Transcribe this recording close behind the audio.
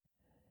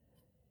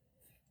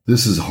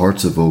This is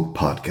Hearts of Oak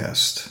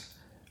Podcast.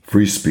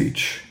 Free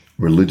speech,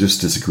 religious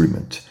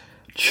disagreement,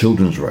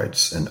 children's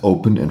rights, and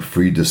open and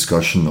free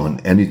discussion on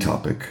any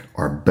topic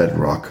are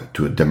bedrock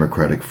to a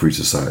democratic free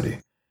society,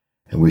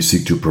 and we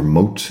seek to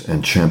promote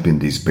and champion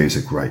these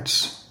basic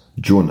rights.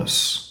 Join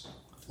us.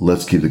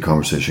 Let's keep the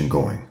conversation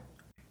going.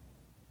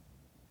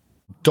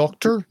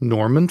 Dr.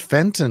 Norman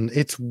Fenton,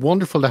 it's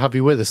wonderful to have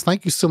you with us.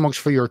 Thank you so much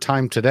for your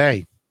time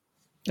today.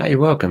 Oh, you're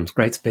welcome. It's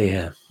great to be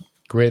here.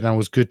 Great, and it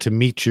was good to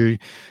meet you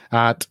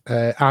at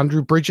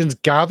Andrew Bridgen's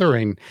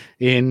gathering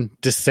in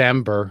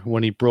December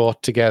when he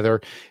brought together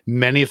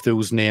many of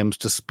those names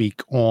to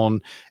speak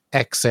on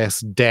excess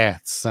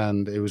deaths,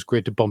 and it was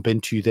great to bump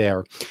into you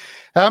there.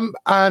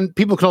 And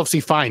people can obviously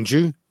find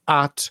you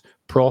at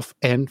Prof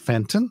N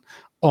Fenton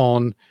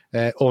on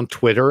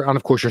Twitter, and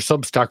of course your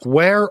Substack.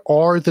 Where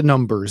are the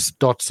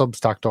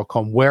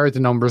numbers.substack.com? Where are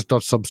the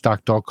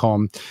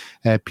numbers.substack.com?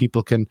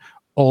 People can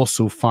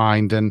also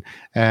find, and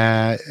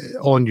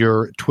on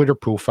your Twitter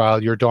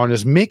profile, you're down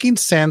as making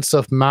sense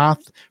of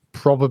math,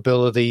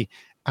 probability,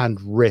 and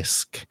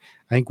risk.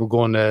 I think we're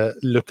going to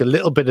look a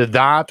little bit at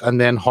that, and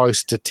then how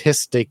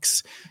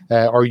statistics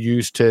are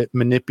used to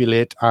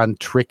manipulate and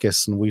trick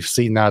us. And we've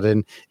seen that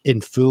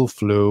in full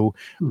flow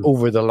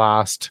over the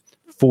last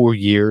 4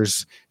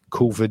 years,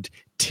 COVID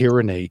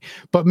tyranny.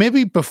 But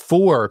maybe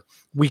before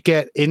we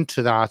get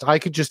into that, I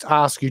could just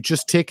ask you,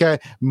 just take a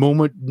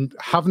moment.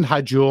 Haven't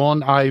had you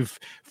on. I've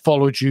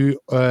followed you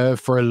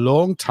for a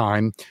long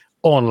time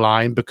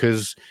online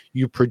because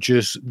you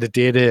produce the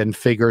data and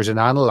figures and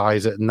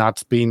analyze it, and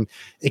that's been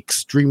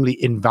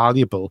extremely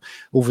invaluable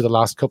over the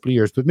last couple of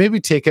years. But maybe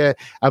take a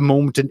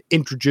moment and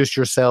introduce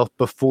yourself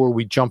before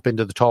we jump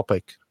into the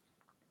topic.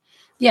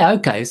 Yeah,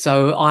 okay.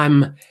 So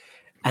I'm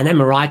an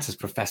emeritus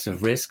professor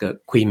of risk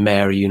at Queen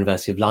Mary,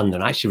 University of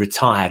London. I actually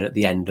retired at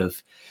the end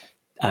of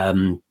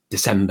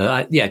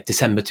December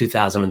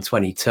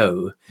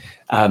 2022,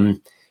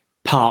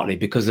 partly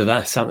because of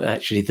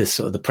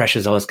the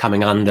pressures I was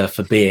coming under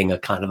for being a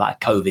kind of like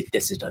COVID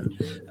dissident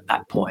at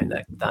that point.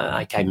 That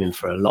I came in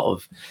for a lot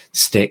of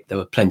stick. There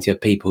were plenty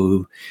of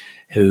people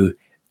who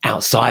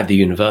outside the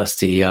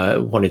university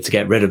wanted to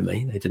get rid of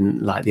me. They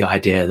didn't like the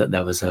idea that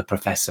there was a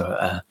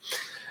professor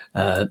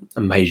at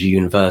a major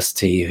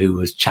university who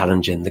was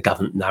challenging the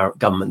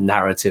government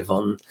narrative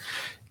on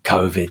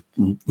COVID,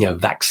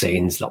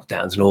 vaccines,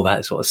 lockdowns, and all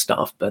that sort of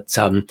stuff. But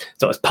that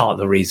was part of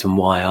the reason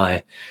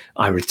why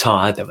I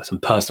retired. There were some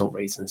personal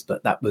reasons,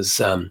 but that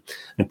was an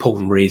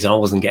important reason. I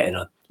wasn't getting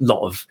a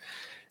lot of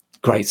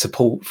great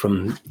support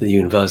from the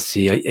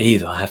university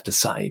either, I have to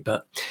say.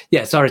 But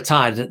yeah, so I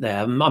retired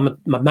there. My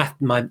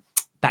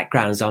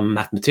background is I'm a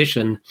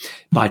mathematician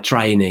by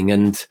training,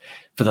 and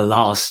for the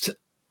last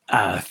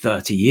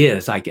 30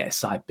 years, I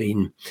guess, I've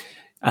been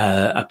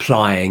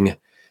applying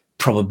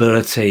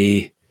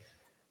probability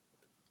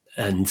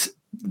and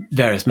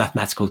various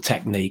mathematical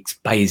techniques,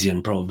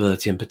 Bayesian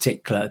probability in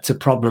particular, to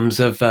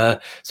problems of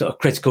sort of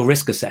critical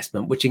risk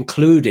assessment, which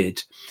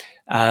included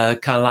kind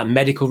of like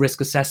medical risk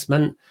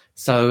assessment.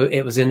 So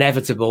it was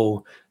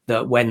inevitable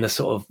that when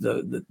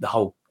the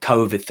whole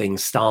COVID thing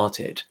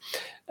started,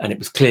 and it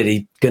was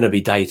clearly going to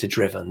be data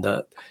driven,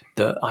 that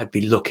I'd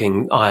be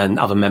looking, I and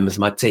other members of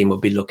my team would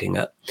be looking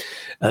at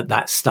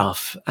that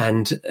stuff.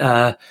 And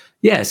so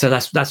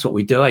that's what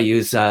we do. I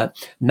use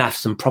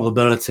maths and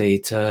probability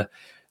to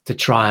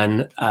try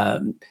and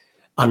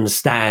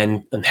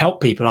understand and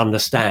help people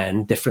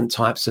understand different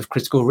types of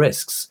critical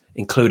risks,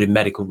 including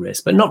medical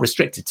risk, but not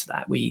restricted to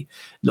that. We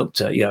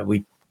looked at,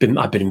 I've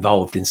been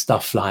involved in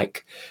stuff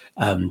like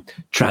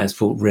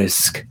transport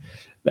risk,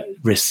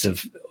 risks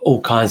of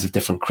all kinds of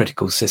different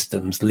critical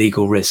systems,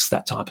 legal risks,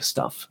 that type of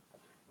stuff.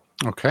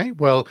 Okay,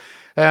 well,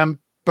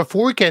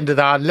 before we get into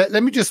that,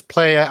 let me just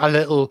play a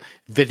little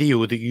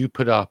video that you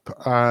put up,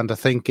 and I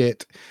think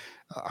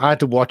I had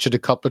to watch it a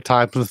couple of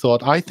times and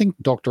thought, I think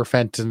Dr.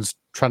 Fenton's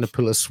trying to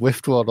pull a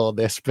swift one on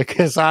this,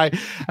 because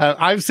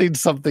I've seen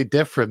something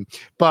different.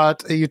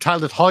 But you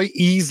told it how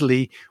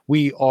easily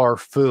we are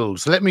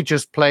fooled. So let me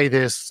just play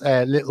this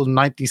little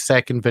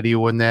 90-second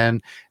video, and then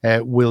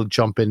we'll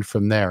jump in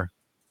from there.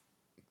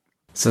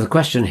 So the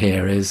question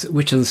here is,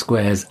 which of the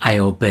squares A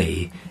or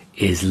B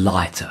is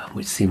lighter?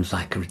 Which seems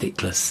like a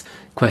ridiculous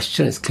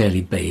question. It's clearly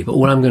B. But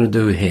what I'm going to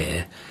do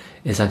here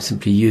is I'm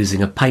simply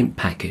using a paint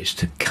package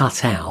to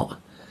cut out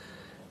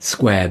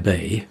square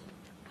B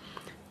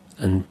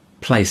and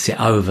place it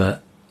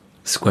over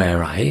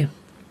square A.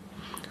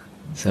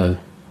 So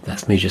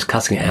that's me just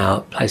cutting it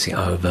out, placing it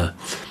over.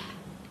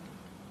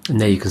 And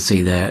there you can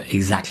see they're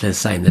exactly the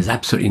same. There's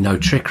absolutely no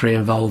trickery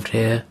involved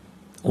here.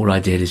 All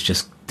I did is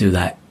just do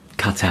that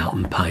cut out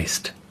and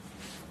paste.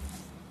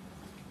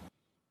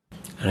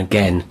 And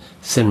again,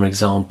 similar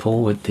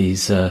example with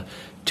these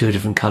two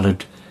different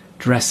coloured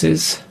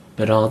dresses,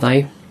 but are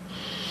they?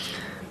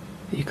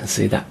 You can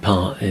see that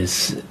part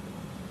is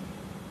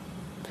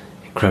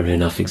incredibly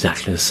enough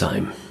exactly the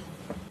same.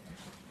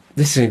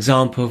 This is an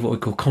example of what we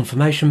call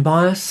confirmation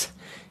bias.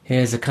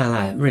 Here's a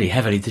kind of really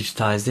heavily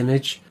digitized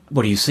image.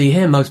 What do you see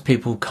here? Most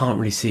people can't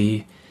really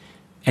see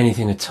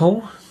anything at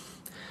all.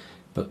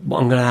 But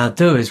what I'm going to now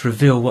do is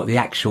reveal what the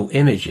actual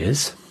image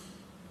is.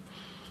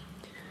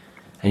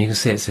 And you can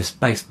see it's this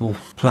baseball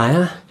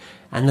player.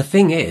 And the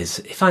thing is,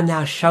 if I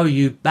now show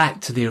you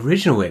back to the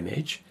original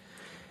image,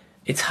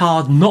 it's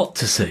hard not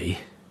to see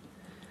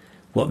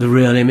what the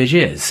real image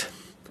is.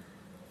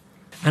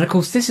 And of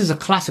course, this is a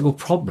classical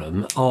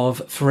problem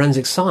of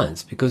forensic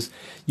science, because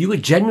you were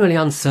genuinely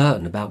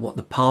uncertain about what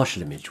the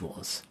partial image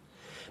was.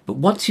 But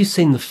once you've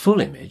seen the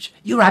full image,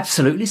 you're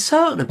absolutely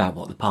certain about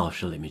what the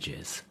partial image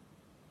is.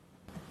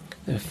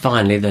 And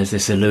finally, there's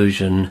this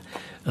illusion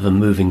of a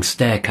moving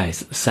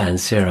staircase at the San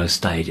Siro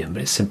Stadium,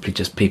 but it's simply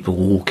just people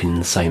walking in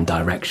the same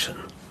direction.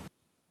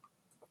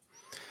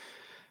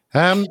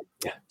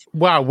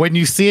 Wow, when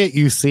you see it,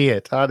 you see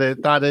it.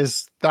 That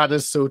is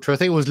so true. I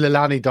think it was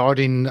Lilani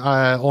Dardine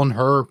on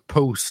her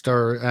post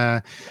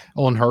or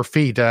on her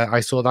feed. I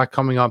saw that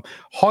coming up.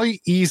 How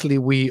easily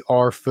we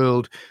are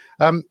fooled.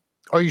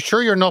 Are you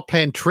sure you're not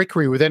playing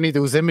trickery with any of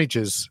those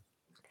images?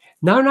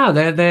 No,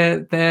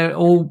 they're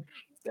all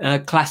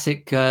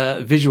classic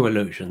visual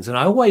illusions. And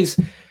I always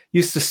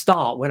used to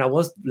start, when I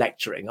was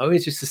lecturing, I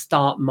always used to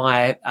start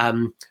my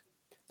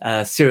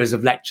series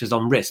of lectures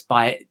on risk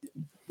by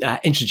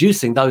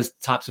introducing those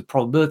types of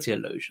probability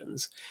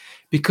illusions,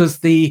 because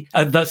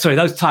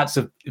those types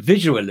of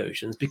visual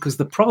illusions, because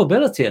the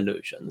probability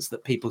illusions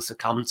that people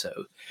succumb to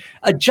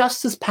are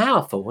just as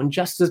powerful and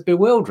just as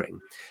bewildering.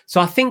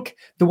 So I think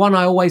the one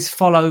I always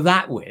follow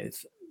that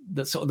with,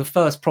 the sort of the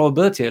first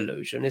probability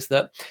illusion, is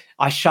that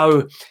I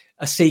show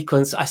a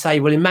sequence. I say,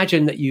 well,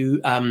 imagine that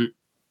you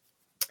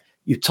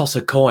toss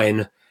a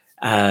coin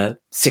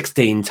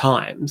 16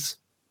 times,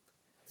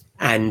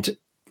 and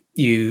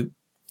you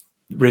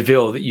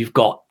reveal that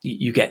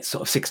you get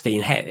sort of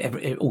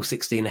 16 all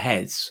 16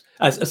 heads.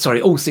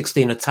 All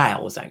 16 are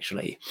tails,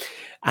 actually.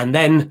 And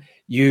then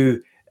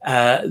you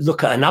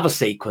look at another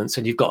sequence,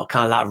 and you've got a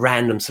kind of like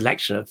random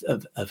selection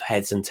of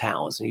heads and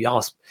tails, and you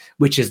ask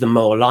which is the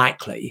more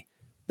likely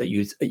that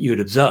you'd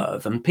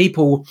observe. And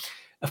people,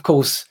 of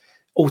course,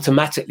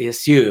 automatically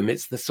assume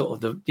it's the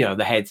sort of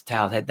the heads,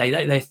 tails, head.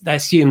 They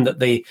assume that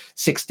the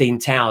 16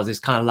 tails is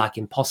kind of like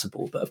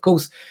impossible. But of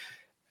course,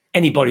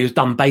 anybody who's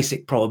done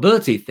basic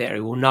probability theory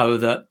will know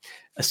that,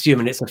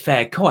 assuming it's a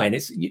fair coin,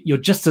 you're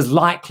just as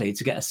likely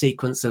to get a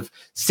sequence of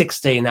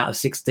 16 out of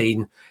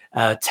 16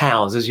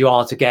 tails as you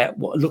are to get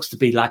what looks to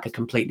be like a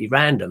completely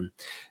random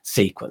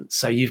sequence.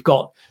 So you've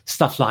got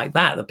stuff like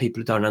that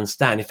people don't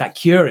understand. In fact,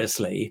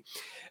 curiously,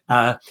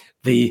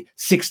 the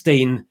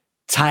 16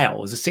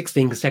 tails, the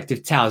 16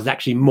 consecutive tails, is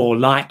actually more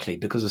likely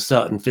because of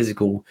certain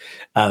physical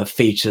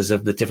features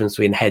of the difference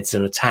between heads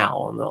and a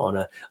tail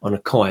on a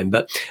coin.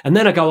 And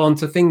then I go on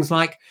to things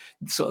like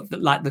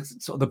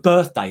the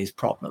birthdays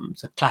problem.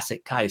 It's a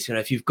classic case.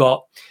 If you've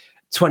got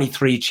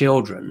 23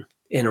 children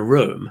in a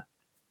room,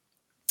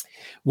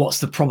 what's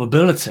the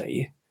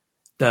probability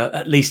that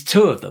at least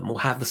 2 of them will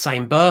have the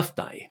same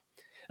birthday?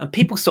 And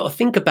people sort of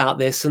think about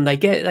this, and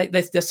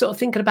they're sort of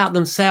thinking about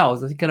themselves.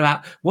 They're thinking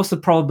about what's the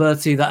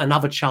probability that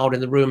another child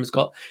in the room has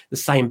got the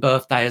same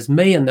birthday as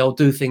me, and they'll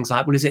do things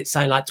like, well, is it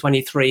saying like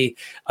 23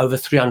 over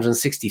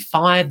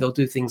 365? They'll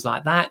do things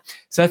like that.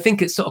 So I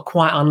think it's sort of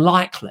quite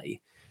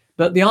unlikely.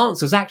 But the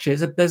answer is actually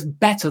there's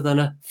better than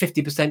a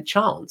 50%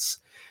 chance.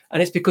 And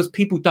it's because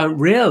people don't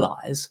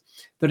realize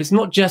that it's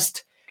not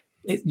just,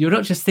 you're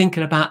not just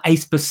thinking about a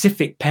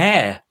specific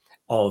pair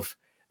of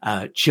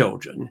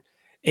children.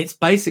 It's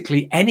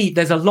basically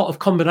there's a lot of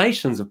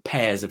combinations of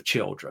pairs of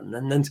children.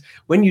 And then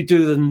when you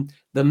do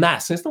the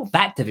maths, it's not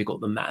that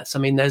difficult, the maths. I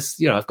mean,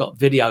 I've got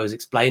videos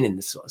explaining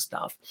this sort of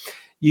stuff.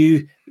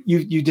 You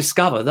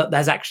discover that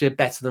there's actually a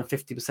better than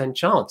 50%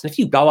 chance. And if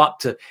you go up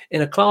to,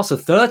 in a class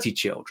of 30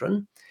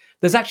 children,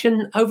 there's actually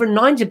an over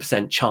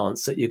 90%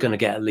 chance that you're going to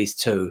get at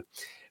least 2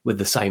 with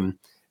the same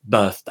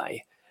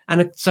birthday.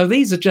 And so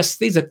these are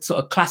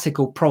sort of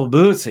classical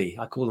probability.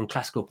 I call them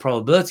classical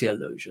probability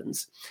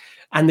illusions.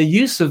 And the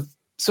use of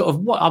sort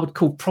of what I would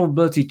call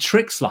probability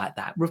tricks like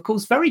that were, of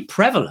course, very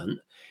prevalent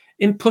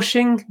in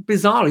pushing,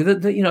 bizarrely,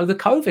 the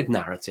COVID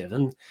narrative.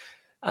 And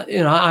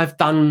I've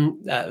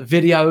done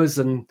videos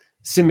and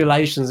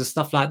simulations and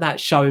stuff like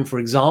that, showing, for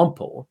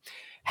example,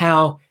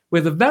 how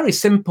with a very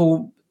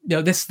simple,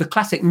 the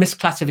classic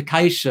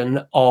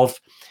misclassification of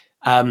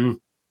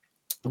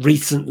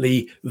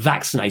recently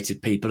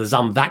vaccinated people as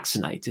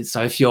unvaccinated.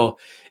 So if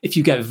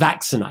you get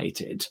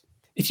vaccinated,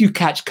 if you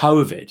catch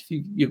COVID,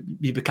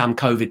 you become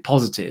COVID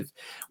positive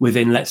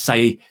within, let's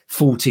say,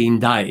 14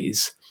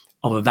 days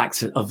of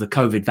the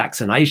COVID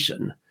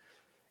vaccination,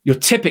 you're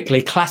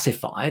typically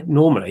classified,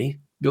 normally,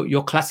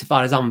 you're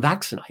classified as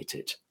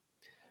unvaccinated,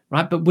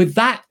 right? But with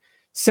that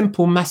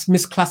simple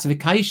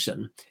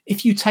misclassification,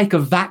 if you take a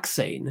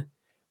vaccine,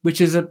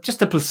 which is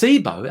just a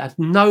placebo, it has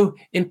no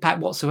impact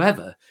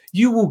whatsoever,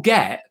 you will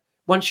get,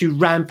 once you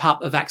ramp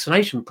up a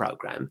vaccination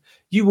program,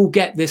 you will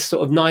get this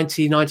sort of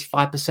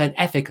 90-95%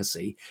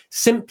 efficacy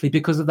simply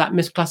because of that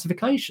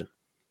misclassification,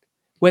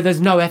 where there's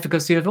no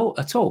efficacy at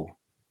all.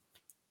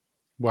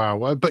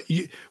 Wow. But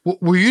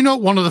were you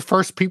not one of the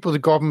first people the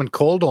government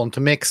called on to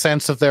make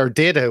sense of their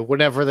data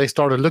whenever they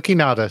started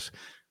looking at it?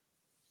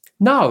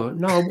 No,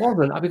 I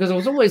wasn't, because I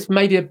was always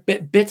maybe a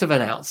bit of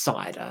an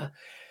outsider.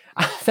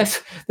 There's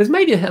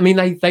maybe, I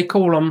mean, they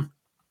call on,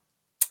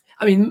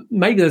 I mean,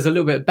 maybe there's a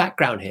little bit of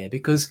background here,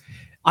 because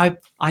I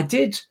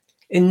did,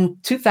 in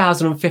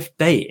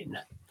 2015,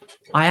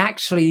 I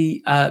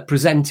actually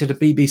presented a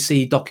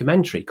BBC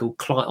documentary called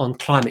on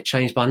climate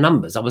change by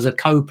numbers. I was a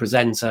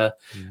co-presenter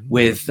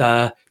with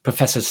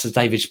Professor Sir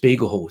David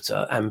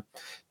Spiegelhalter and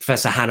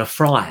Professor Hannah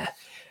Fryer.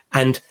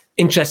 And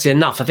interesting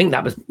enough, I think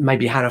that was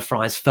maybe Hannah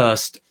Fryer's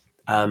first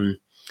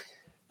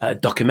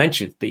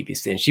documentary with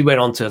BBC, and she went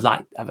on to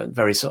like have a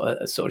very sort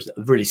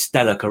of really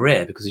stellar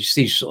career, because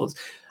she's sort of,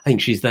 I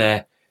think she's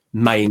their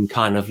main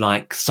kind of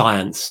like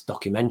science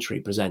documentary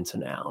presenter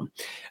now.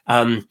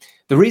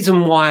 The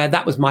reason why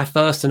that was my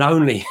first and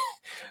only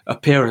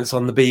appearance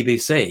on the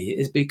BBC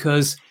is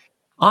because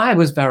I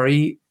was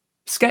very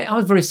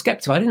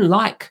skeptical. I didn't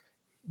like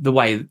the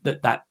way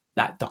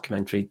that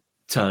documentary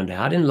turned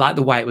out. I didn't like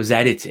the way it was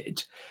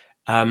edited,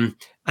 and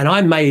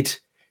I made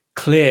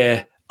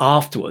clear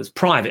afterwards,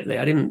 privately,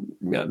 I didn't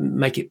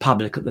make it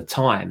public at the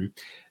time,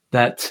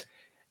 that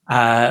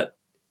I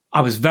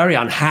was very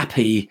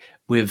unhappy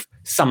with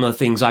some of the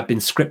things I've been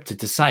scripted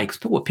to say. Because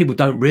what people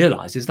don't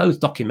realize is those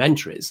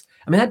documentaries,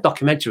 I mean, that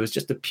documentary was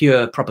just a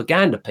pure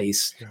propaganda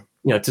piece,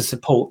 to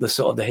support the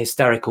sort of the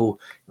hysterical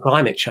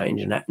climate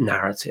change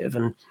narrative.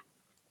 And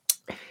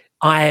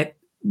I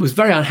was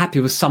very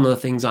unhappy with some of the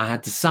things I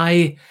had to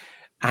say.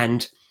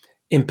 And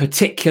in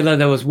particular,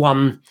 there was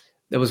one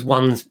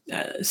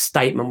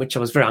statement which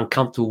I was very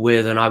uncomfortable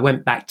with, and I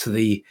went back to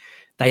they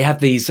have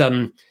these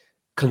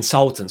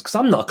consultants, because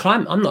I'm not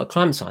a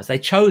climate scientist. They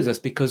chose us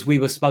because we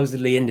were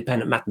supposedly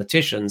independent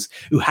mathematicians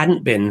who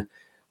hadn't been,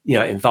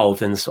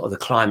 involved in sort of the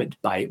climate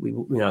debate. We,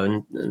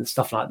 and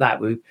stuff like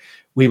that.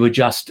 We were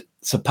just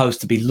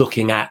supposed to be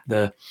looking at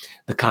the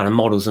kind of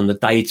models and the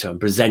data and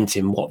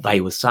presenting what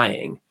they were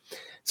saying.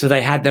 So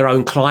they had their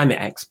own climate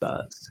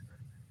experts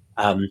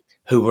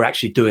who were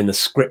actually doing the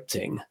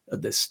scripting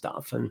of this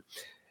stuff. And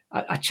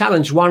I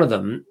challenged one of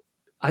them.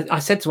 I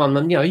said to one of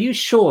them, are you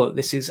sure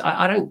this is,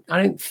 I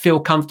don't feel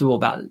comfortable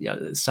about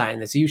saying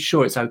this. Are you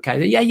sure it's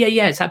okay? Yeah,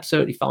 it's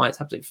absolutely fine. It's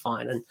absolutely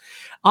fine. And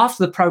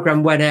after the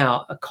program went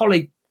out, a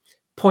colleague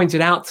pointed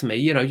out to me,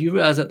 you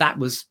realize that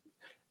was,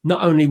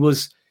 not only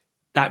was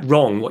that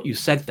wrong, what you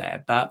said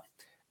there, but,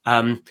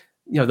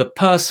 the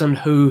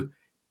person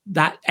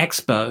that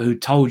expert who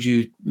told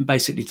you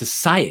basically to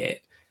say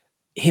it,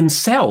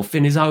 himself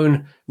in his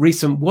own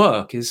recent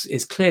work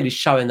is clearly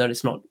showing that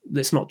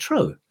it's not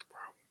true.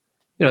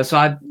 So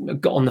I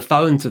got on the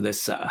phone to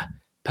this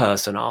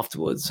person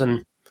afterwards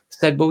and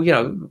said, well,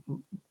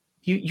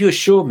 you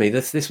assured me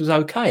this was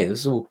okay.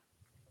 This was all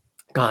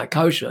kind of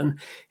kosher. And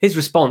his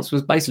response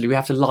was basically, we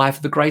have to lie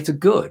for the greater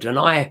good. And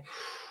I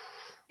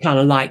kind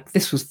of like,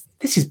 this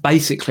is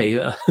basically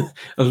a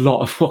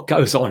lot of what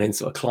goes on in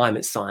sort of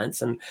climate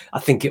science. And I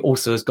think it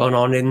also has gone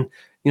on in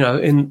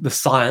the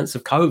science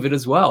of COVID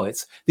as well.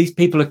 It's these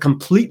people are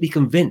completely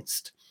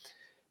convinced.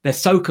 They're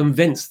so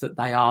convinced that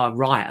they are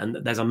right and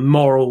that there's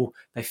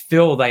they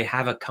feel they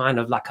have a kind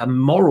of like a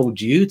moral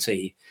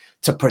duty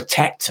to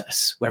protect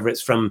us, whether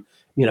it's from,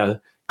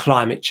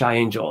 climate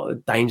change or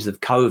dangers of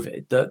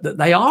COVID, that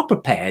they are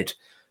prepared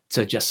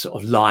to just sort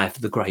of lie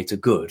for the greater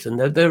good. And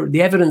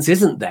the evidence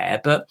isn't there,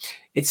 but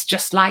it's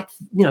just like,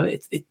 they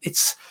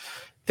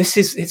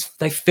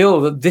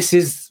feel that this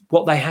is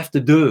what they have to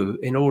do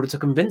in order to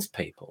convince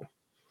people.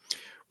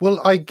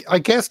 Well, I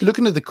guess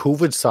looking at the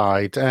COVID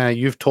side,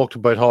 you've talked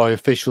about how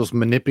officials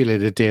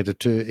manipulated data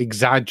to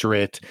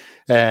exaggerate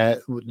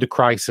the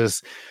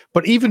crisis.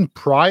 But even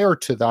prior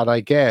to that,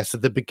 I guess,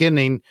 at the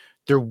beginning,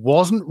 there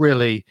wasn't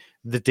really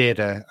the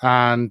data.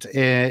 And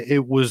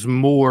it was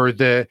more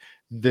the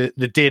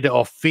data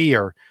of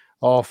fear,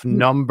 of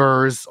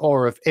numbers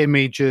or of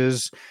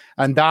images.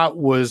 And that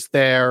was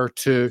there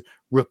to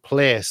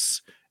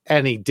replace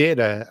any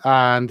data,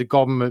 and the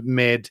government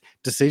made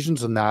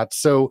decisions on that.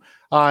 So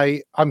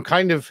I'm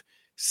kind of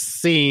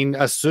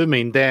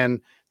assuming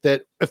then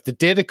that if the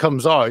data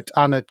comes out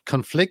and it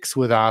conflicts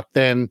with that,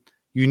 then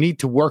you need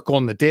to work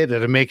on the data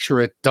to make sure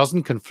it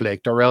doesn't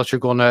conflict, or else you're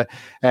going to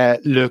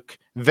look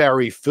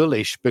very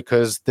foolish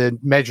because the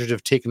measures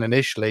you've taken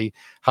initially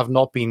have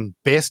not been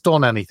based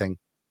on anything.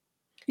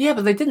 Yeah,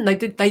 but they didn't.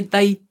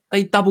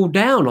 They doubled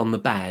down on the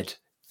bad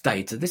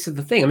data. This is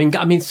the thing.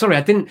 I mean, sorry,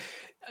 I didn't.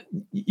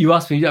 You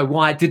asked me,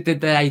 why did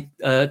they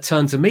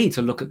turn to me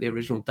to look at the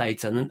original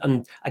data?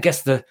 And I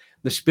guess the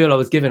spiel I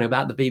was giving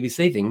about the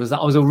BBC thing was that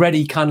I was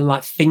already kind of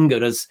like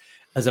fingered as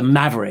a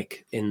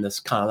maverick in this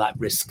kind of like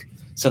risk.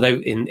 So they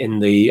in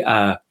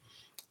the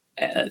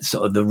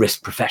sort of the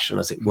risk profession,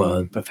 as it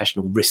were,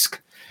 professional risk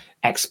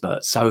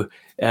expert. So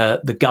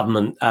the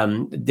government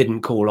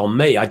didn't call on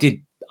me. I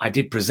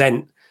did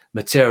present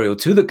material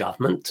to the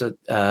government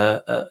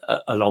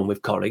along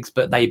with colleagues,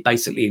 but they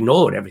basically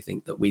ignored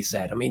everything that we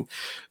said. I mean,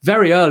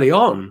 very early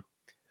on,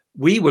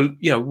 we were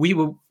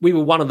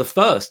one of the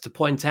first to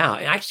point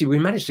out. Actually, we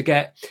did manage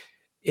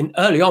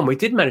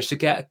to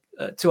get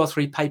 2 or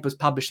 3 papers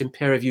published in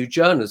peer-reviewed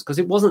journals, because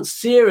it wasn't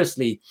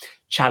seriously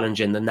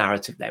challenging the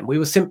narrative then. We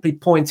were simply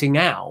pointing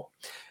out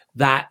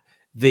that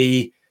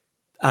the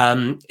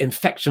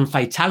infection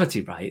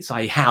fatality rates,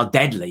 i.e. how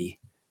deadly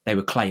they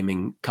were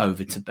claiming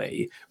COVID to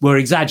be, were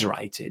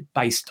exaggerated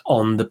based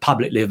on the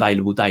publicly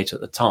available data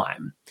at the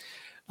time.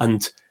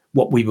 And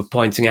what we were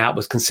pointing out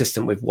was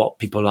consistent with what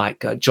people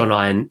like John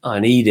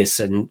Ioannidis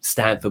and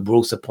Stanford were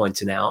also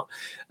pointing out.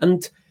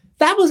 And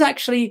that was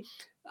actually,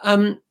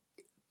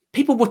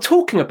 people were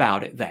talking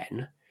about it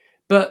then,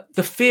 but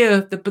the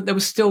fear, but there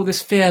was still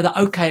this fear that,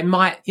 okay, it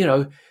might,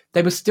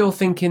 they were still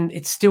thinking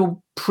it's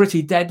still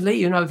pretty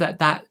deadly,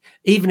 that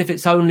even if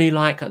it's only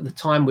like at the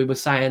time we were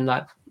saying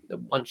like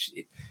once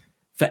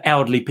for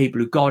elderly people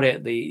who got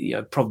it, the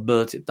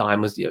probability of dying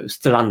was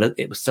still under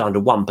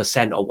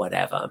 1% or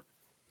whatever.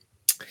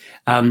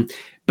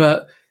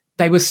 But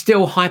they were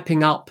still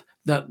hyping up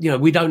that,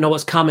 we don't know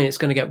what's coming, it's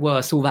going to get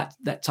worse, all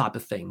that type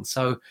of thing.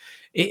 So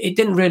it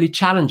didn't really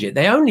challenge it.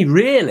 I only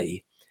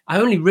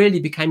really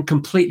became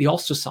completely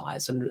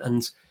ostracized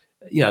and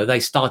they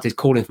started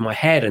calling for my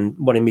head and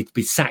wanting me to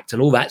be sacked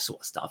and all that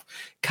sort of stuff,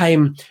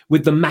 came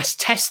with the mass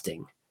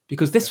testing,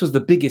 because this was the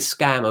biggest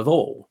scam of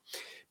all.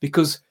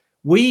 Because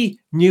we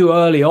knew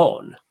early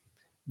on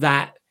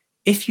that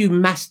if you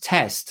mass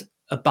test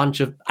a bunch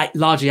of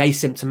largely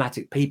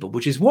asymptomatic people,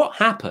 which is what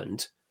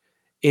happened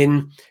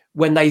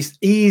when they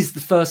eased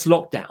the first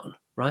lockdown,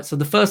 right? So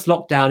the first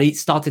lockdown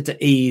started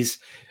to ease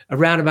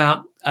around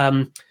about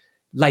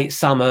late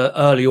summer,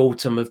 early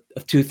autumn of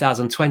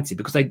 2020,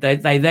 because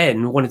they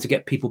then wanted to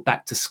get people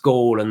back to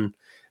school and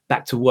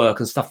back to work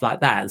and stuff like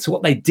that. And so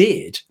what they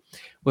did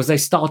was they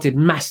started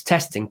mass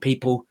testing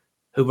people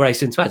who were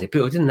asymptomatic,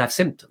 people who didn't have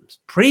symptoms.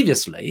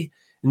 Previously,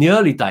 in the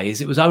early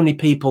days, it was only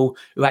people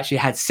who actually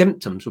had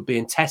symptoms were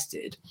being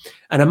tested.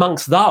 And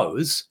amongst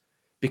those,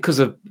 because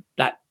of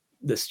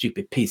the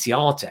stupid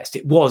PCR test,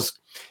 it was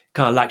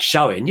kind of like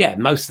showing,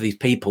 most of these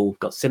people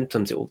got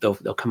symptoms. They'll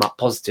come up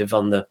positive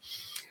on a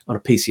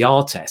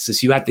PCR test. So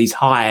you had these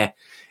higher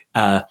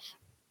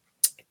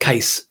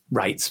case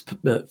rates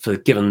for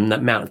given the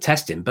amount of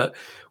testing. But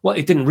what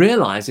it didn't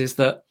realize is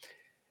that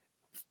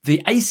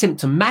the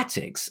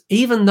asymptomatics,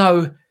 even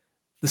though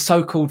the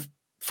so-called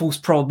false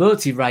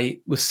probability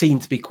rate was seen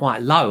to be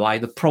quite low, i.e.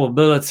 the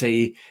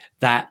probability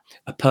that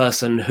a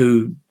person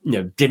who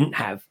didn't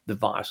have the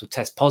virus or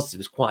test positive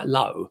is quite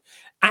low,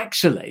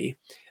 actually,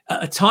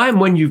 at a time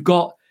when you've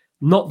got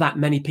not that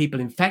many people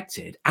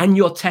infected and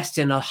you're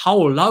testing a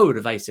whole load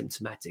of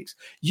asymptomatics,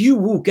 you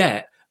will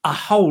get a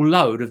whole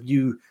load of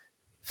new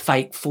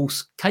fake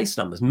false case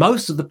numbers.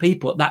 Most of the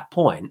people at that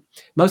point,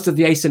 most of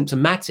the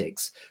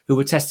asymptomatics who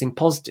were testing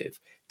positive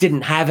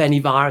didn't have any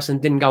virus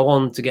and didn't go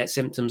on to get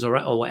symptoms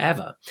or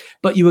whatever.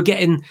 But you were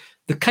getting,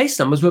 the case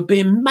numbers were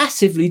being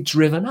massively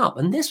driven up.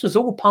 And this was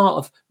all part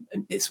of,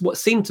 it's what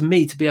seemed to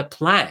me to be a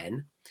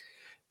plan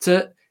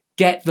to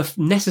get the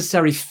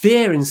necessary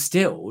fear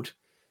instilled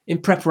in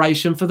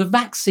preparation for the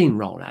vaccine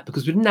rollout,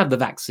 because we didn't have the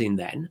vaccine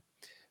then.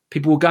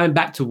 People were going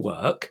back to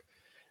work,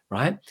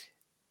 right?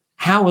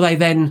 How were they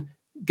then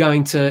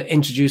going to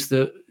introduce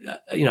a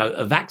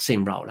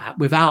vaccine rollout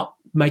without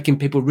making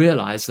people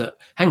realize that,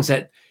 hang on a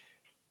sec,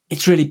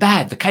 it's really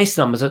bad. The case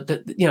numbers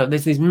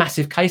there's these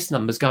massive case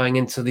numbers going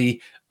into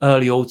the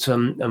early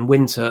autumn and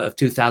winter of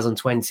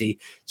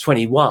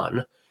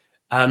 2020-21.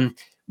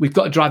 We've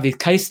got to drive these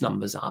case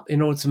numbers up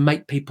in order to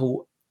make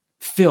people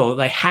feel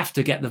they have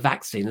to get the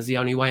vaccine as the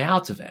only way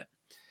out of it.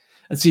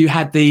 And so you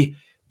had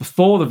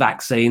before the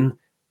vaccine,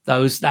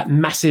 that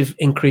massive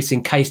increase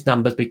in case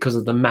numbers because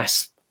of the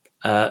mass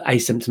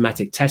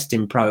asymptomatic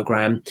testing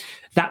program.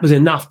 That was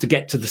enough to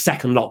get to the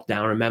second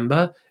lockdown,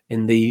 remember,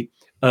 in the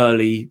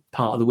early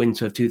part of the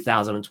winter of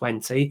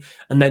 2020.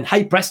 And then,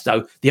 hey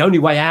presto, the only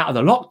way out of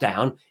the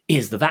lockdown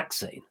is the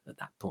vaccine at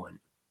that point.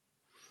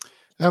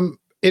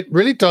 It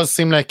really does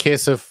seem like a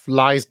case of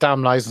lies,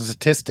 damn lies, and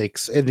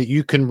statistics, in that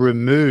you can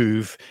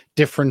remove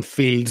different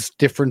fields,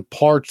 different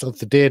parts of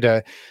the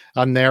data,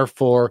 and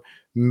therefore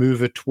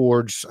move it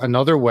towards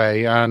another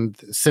way, and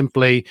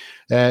simply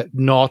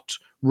not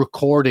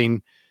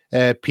recording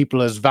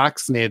people as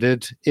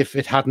vaccinated. If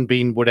it hadn't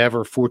been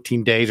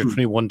 14 days or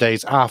 21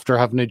 days after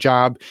having a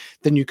jab,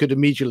 then you could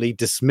immediately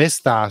dismiss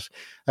that.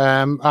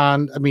 And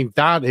I mean,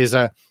 that is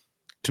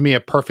to me,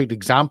 a perfect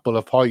example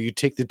of how you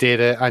take the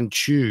data and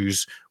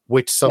choose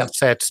which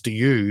subsets to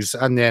use,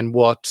 and then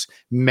what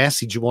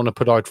message you want to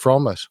put out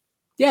from it.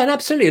 Yeah, and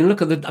absolutely. And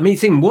look at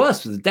it's even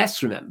worse with the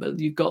deaths, remember.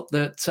 You've got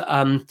that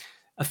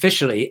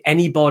officially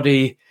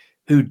anybody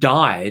who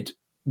died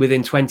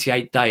within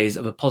 28 days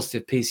of a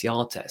positive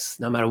PCR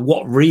test, no matter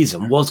what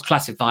reason, was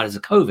classified as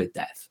a COVID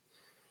death.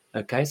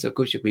 Okay, so of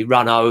course you'd be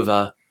run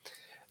over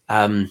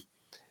and,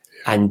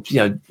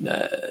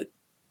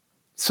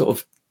 sort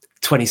of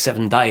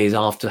 27 days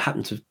after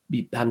having to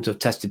have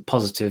tested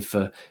positive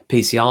for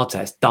PCR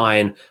test,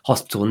 dying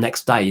hospital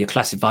next day, you're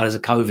classified as a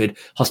COVID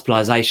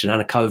hospitalization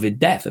and a COVID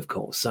death, of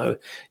course. So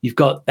you've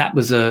got that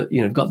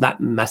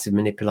massive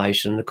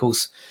manipulation. And of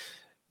course,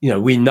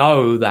 we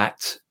know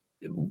that,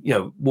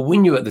 we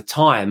knew at the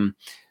time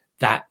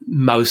that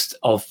most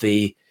of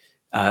the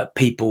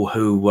people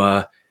who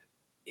were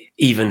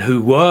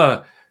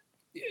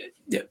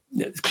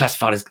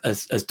classified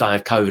as dying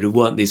of COVID, who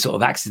weren't these sort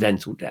of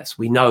accidental deaths,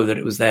 we know that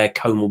it was their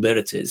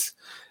comorbidities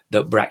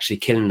that were actually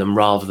killing them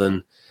rather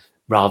than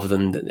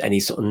any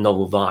sort of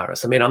novel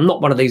virus. I mean, I'm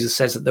not one of these who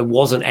says that there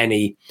wasn't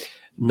any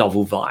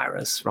novel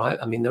virus, right?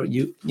 I mean,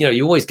 you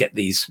always get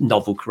these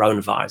novel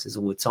coronaviruses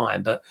all the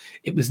time, but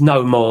it was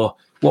no more.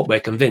 What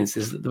we're convinced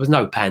is that there was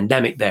no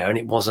pandemic there, and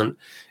it wasn't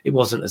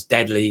as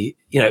deadly.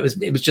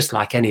 It was just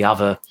like any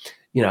other,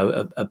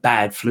 a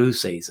bad flu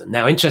season.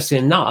 Now,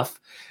 interesting enough,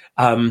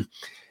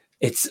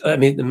 this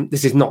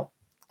is not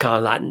kind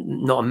of like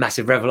not a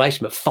massive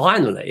revelation, but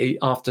finally,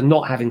 after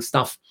not having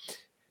stuff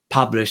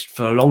published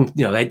for a long,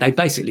 they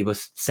basically were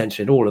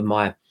censoring all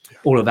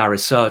of our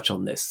research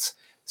on this.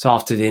 So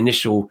after the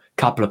initial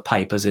couple of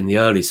papers in the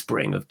early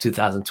spring of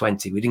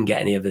 2020, we didn't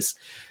get any of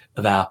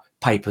our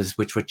papers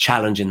which were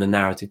challenging the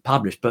narrative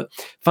published. But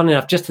funnily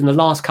enough, just in the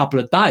last couple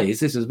of days,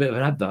 this is a bit of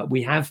an advert,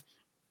 we have,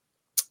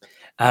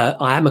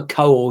 I am a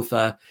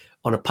co-author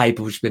on a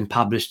paper which has been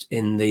published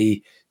in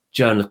the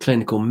Journal of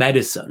Clinical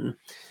Medicine,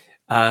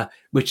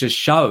 which has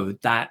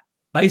showed that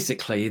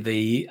basically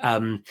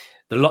none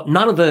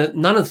of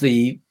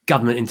the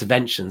government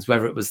interventions,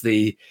 whether it was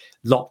the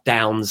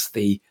lockdowns,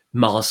 the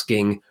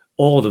masking,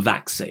 or the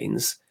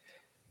vaccines,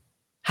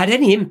 had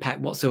any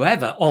impact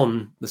whatsoever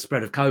on the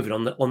spread of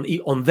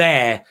COVID, on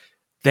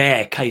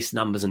their case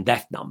numbers and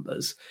death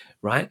numbers,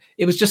 right?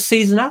 It was just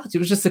seasonality. It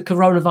was just the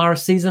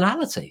coronavirus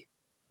seasonality,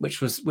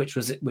 which was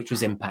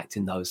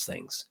impacting those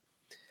things.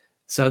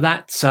 So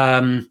that's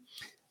so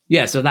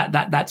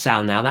that's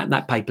out now.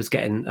 That paper's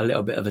getting a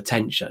little bit of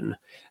attention.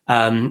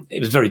 It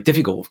was very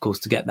difficult, of course,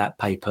 to get that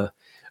paper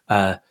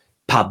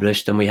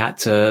published, and we had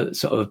to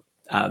sort of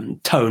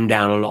tone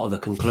down a lot of the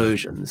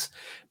conclusions.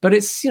 But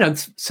it's,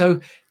 so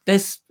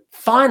there's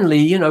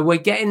finally, we're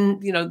getting,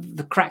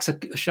 the cracks are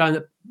showing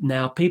that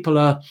now people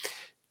are,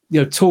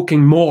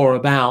 talking more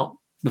about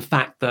the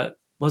fact that,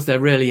 was there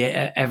really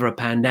ever a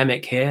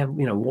pandemic here?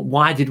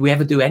 Why did we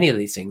ever do any of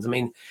these things? I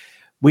mean,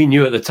 we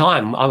knew at the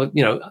time, I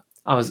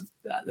was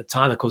at the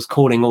time, of course,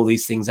 calling all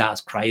these things out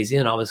as crazy,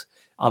 and I was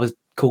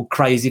called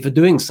crazy for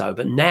doing so.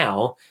 But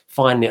now,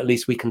 finally, at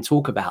least we can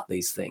talk about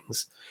these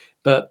things.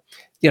 But,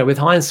 with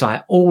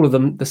hindsight, all of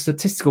them, the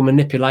statistical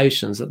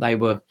manipulations that they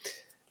were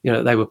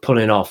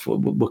pulling off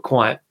were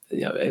quite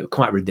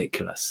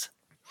ridiculous.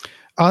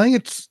 I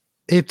think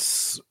it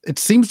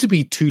seems to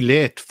be too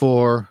late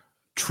for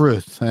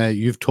truth.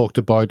 You've talked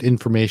about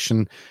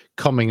information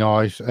coming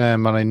out,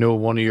 and I know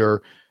one of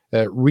your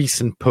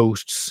recent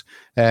posts,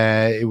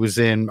 it was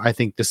in, I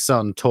think, The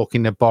Sun,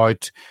 talking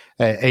about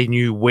a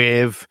new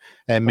wave,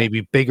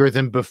 maybe bigger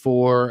than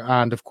before,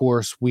 and of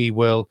course we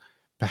will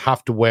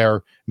have to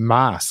wear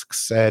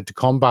masks to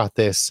combat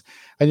this.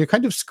 And you're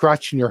kind of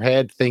scratching your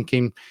head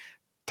thinking,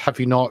 have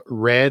you not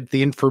read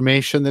the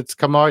information that's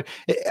come out?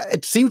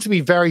 It seems to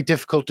be very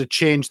difficult to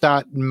change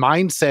that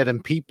mindset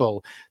in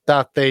people,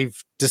 that they've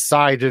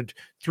decided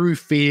through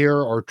fear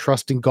or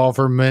trust in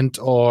government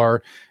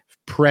or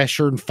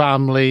pressure in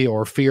family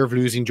or fear of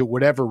losing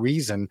whatever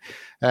reason,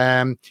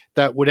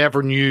 that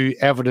whatever new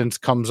evidence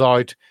comes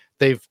out,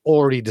 they've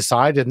already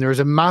decided. And there's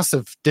a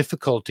massive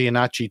difficulty in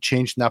actually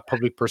changing that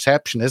public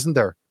perception, isn't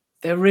there?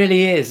 There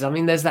really is. I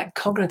mean, there's that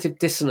cognitive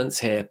dissonance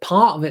here.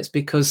 Part of it's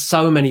because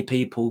so many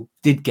people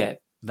did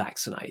get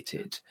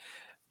vaccinated,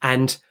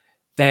 and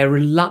they're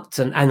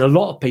reluctant, and a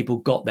lot of people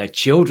got their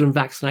children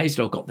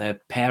vaccinated or got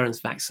their parents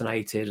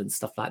vaccinated and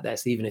stuff like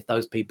this, even if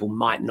those people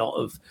might not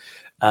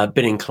have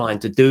been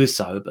inclined to do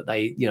so. But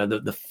they,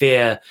 the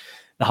fear,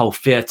 the whole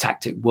fear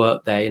tactic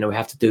worked there. We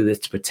have to do this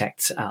to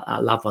protect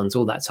our loved ones,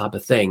 all that type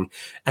of thing.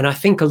 And I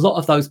think a lot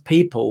of those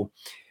people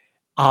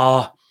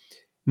are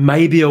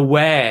maybe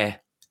aware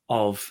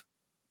of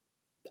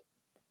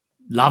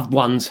loved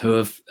ones who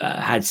have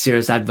had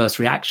serious adverse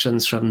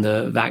reactions from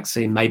the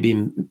vaccine,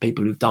 maybe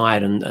people who've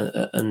died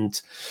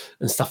and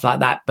stuff like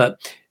that. But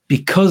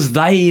because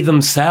they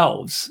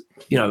themselves,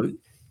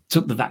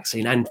 took the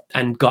vaccine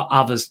and got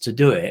others to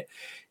do it,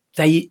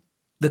 the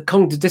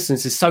cognitive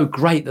dissonance is so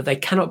great that they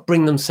cannot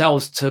bring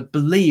themselves to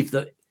believe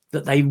that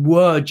they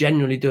were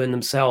genuinely doing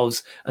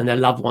themselves and their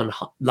loved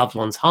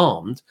ones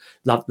harmed.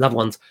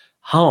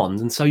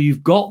 And so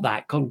you've got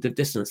that cognitive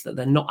dissonance that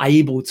they're not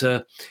able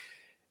to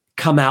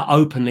come out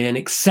openly and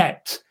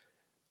accept,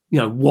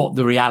 what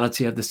the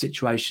reality of the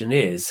situation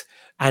is.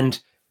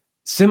 And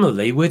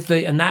similarly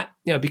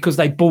because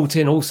they bought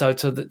in also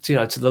to the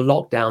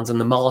lockdowns and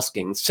the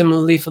masking.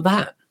 Similarly for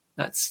that,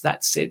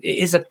 that's it. It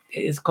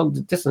is a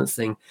cognitive dissonance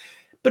thing.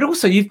 But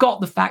also you've got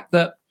the fact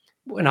that,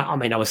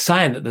 I was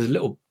saying that there's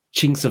little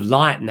chinks of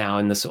light now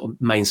in the sort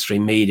of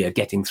mainstream media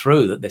getting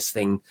through that this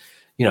thing,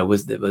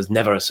 was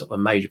never a sort of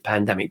a major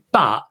pandemic.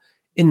 But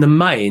in the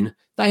main,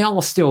 they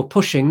are still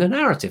pushing the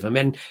narrative. I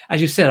mean,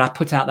 as you said, I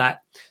put out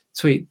that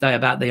tweet there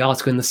about the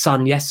article in The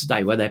Sun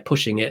yesterday where they're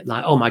pushing it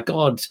like, oh my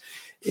God,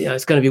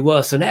 it's going to be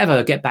worse than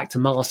ever, get back to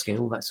masking,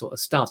 all that sort of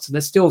stuff. So they're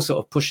still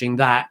sort of pushing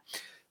that.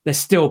 They're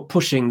still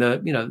pushing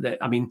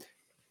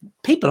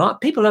people are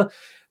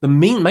the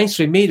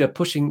mainstream media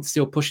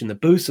still pushing the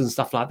boosters and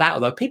stuff like that.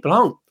 Although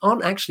people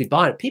aren't actually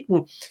buying it.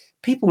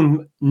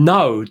 People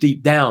know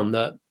deep down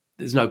that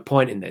there's no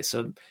point in this.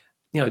 So,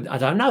 I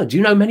don't know. Do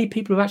you know many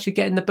people who are actually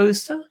getting the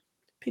booster?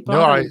 People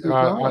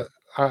No,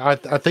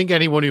 I think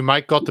anyone who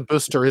might got the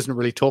booster isn't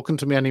really talking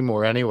to me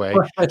anymore anyway.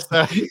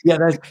 Yeah,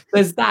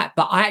 there's that.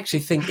 But I actually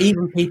think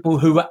even people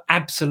who are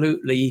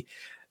absolutely,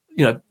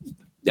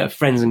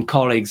 friends and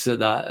colleagues,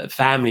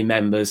 family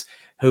members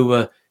who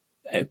were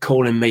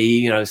calling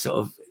me, sort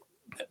of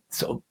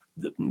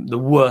the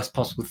worst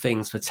possible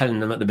things for telling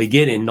them at the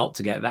beginning not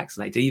to get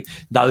vaccinated.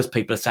 Those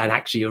people are saying,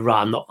 actually, you're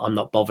right. I'm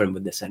not bothering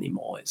with this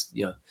anymore. It's,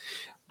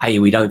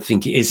 we don't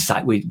think it is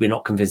safe. We're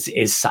not convinced it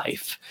is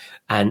safe.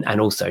 And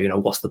also,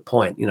 what's the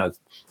point?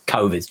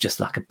 COVID's just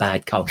like a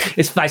bad cold.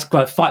 It's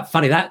quite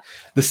funny that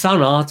the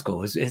Sun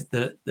article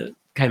that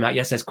came out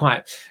yesterday is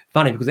quite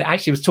funny because it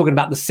actually was talking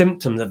about the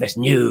symptoms of this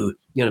new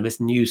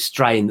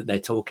strain that they're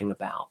talking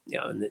about.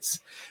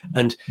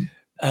 And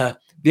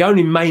the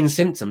only main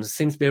symptoms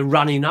seems to be a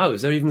runny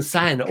nose. They're even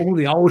saying that all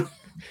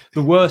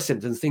the worst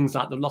symptoms, things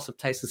like the loss of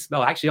taste and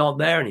smell, actually aren't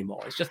there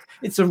anymore.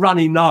 It's a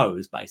runny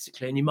nose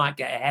basically, and you might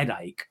get a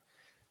headache.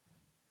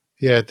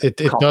 Yeah, it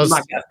does. You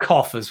might get a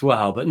cough as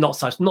well, but not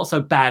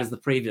so bad as the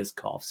previous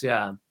coughs.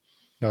 Yeah.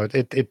 No,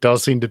 it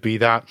does seem to be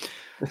that.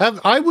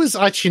 I was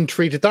actually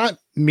intrigued at that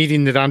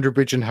meeting that Andrew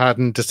Bridgen had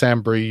in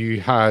December.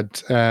 You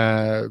had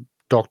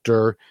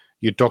Dr.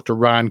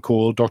 Ryan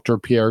Cole, Dr.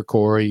 Pierre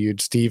Corey, you had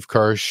Steve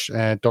Kirsch,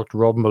 Dr.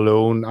 Rob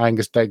Malone,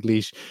 Angus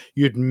Dalglish.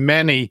 You had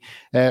many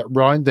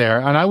round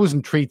there, and I was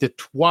intrigued that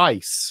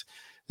twice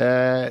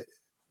that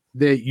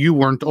you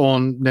weren't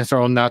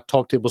necessarily on that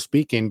talk table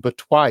speaking, but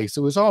twice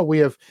it was,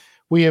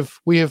 we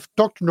have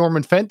Dr.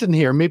 Norman Fenton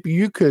here. Maybe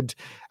you could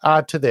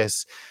add to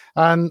this.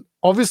 And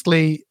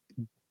obviously,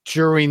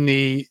 during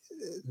the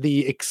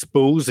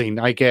exposing,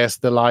 I guess,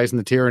 the lies and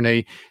the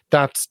tyranny,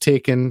 that's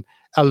taken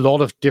a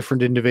lot of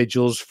different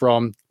individuals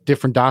from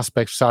different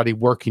aspects of society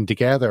working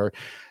together.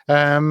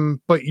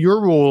 But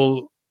your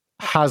role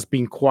has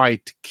been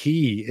quite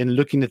key in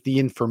looking at the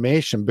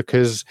information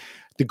because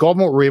the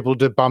government were able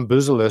to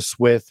bamboozle us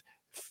with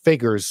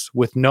figures,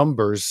 with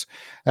numbers,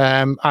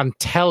 and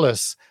tell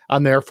us,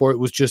 and therefore it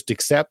was just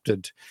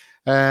accepted.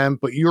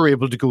 But you're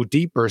able to go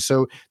deeper.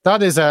 So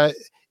that is a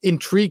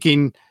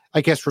intriguing,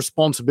 I guess,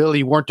 responsibility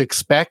you weren't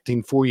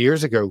expecting 4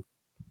 years ago.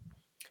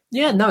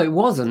 Yeah, no, it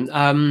wasn't.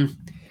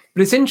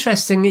 But it's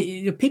interesting.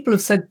 People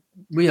have said,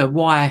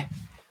 why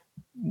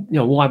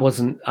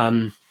wasn't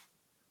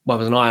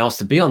I asked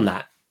to be on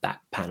that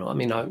panel? I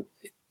mean, I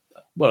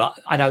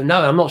don't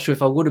know. I'm not sure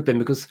if I would have been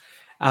because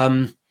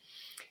I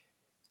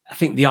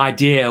think the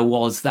idea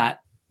was that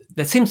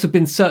there seems to have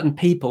been certain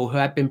people who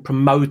had been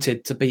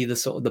promoted to be the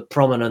sort of the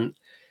prominent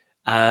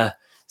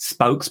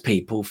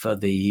spokespeople for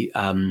the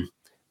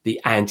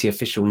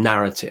anti-official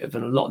narrative,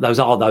 and a lot of those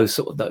are those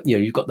sort of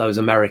you've got those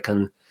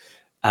American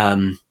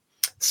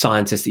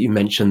scientists that you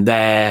mentioned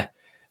there,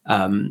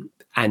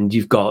 and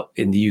you've got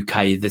in the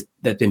UK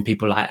there've been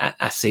people like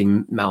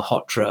Asim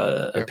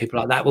Malhotra and people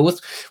like that. Well,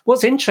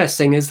 what's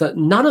interesting is that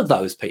none of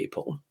those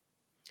people,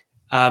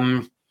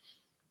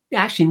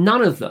 actually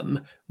none of them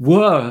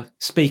were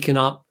speaking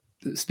out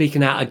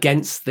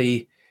against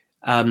the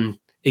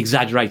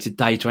exaggerated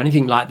data or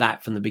anything like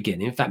that from the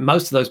beginning. In fact,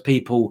 most of those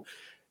people,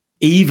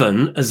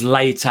 even as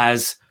late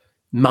as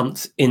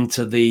months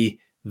into the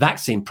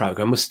vaccine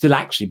program, were still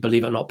actually,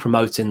 believe it or not,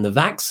 promoting the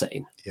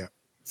vaccine. Yeah.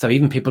 So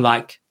even people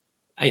like,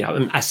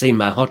 Asim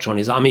Malhotra on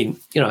his, I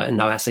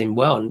know Asim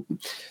well,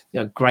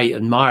 and great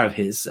admirer of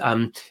his.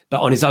 But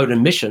on his own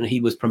admission,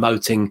 he was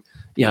promoting,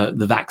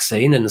 the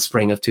vaccine in the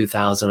spring of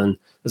 2000,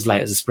 as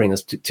late as the spring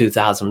of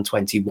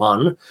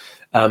 2021.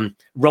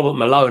 Robert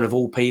Malone, of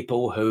all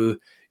people, who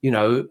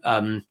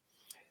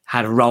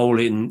had a role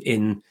in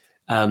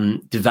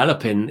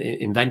inventing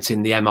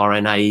the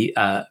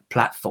mRNA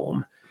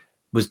platform,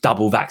 was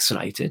double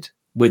vaccinated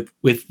with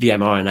the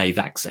mRNA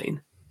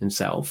vaccine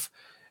himself.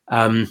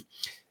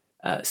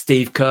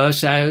 Steve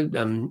Kirsch,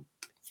 and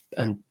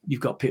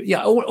you've got people,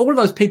 all of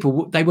those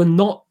people. They were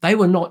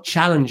not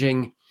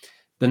challenging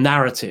the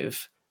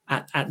narrative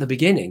at the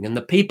beginning, and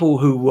the people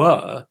who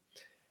were,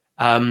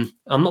 I'm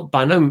not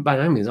by no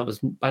means I was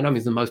by no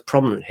means the most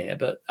prominent here,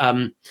 but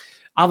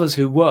others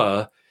who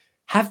were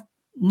have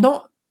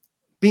not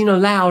been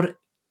allowed,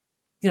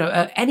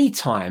 at any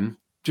time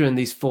during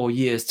these 4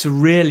 years to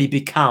really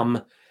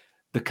become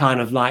the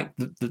kind of like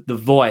the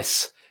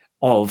voice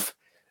of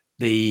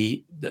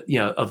the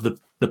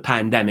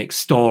pandemic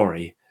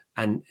story,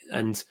 and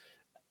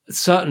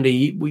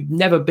certainly we've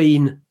never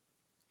been.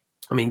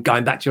 I mean,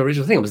 going back to your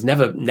original thing, it was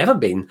never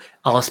been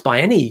asked by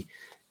any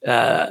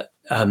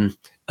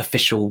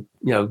official,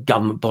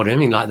 government body,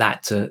 anything like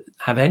that, to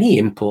have any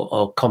input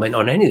or comment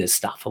on any of this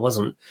stuff. I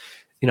wasn't,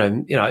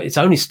 it's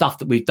only stuff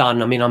that we've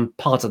done. I mean, I'm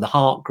part of the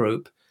Heart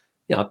Group.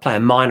 I play a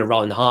minor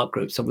role in the Heart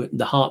Group. So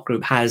the Heart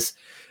Group has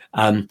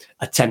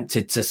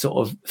attempted to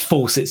sort of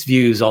force its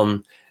views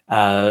on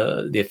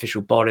the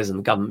official bodies and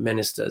the government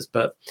ministers.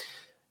 But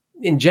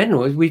in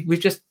general, we've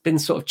just been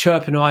sort of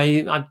chirping away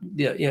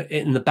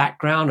in the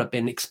background. I've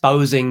been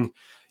exposing,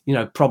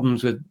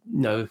 problems with,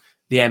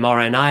 the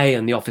mRNA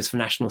and the Office for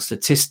National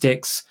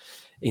Statistics.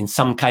 In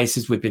some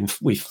cases,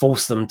 we've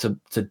forced them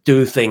to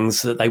do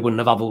things that they wouldn't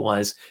have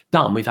otherwise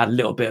done. We've had a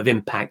little bit of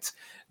impact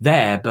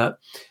there, but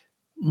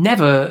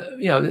never,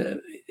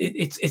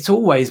 it's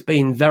always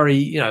been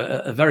very,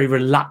 a very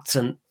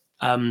reluctant.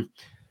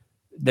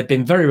 They've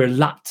been very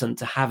reluctant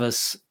to have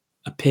us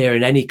appear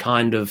in any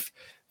kind of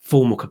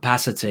formal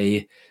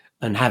capacity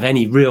and have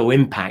any real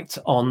impact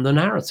on the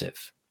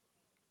narrative.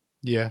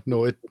 Yeah,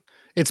 no,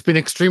 it's been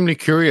extremely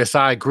curious.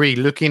 I agree.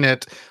 Looking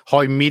at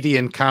how media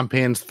and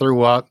campaigns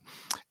throw out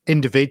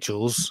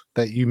individuals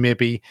that you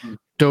maybe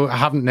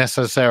haven't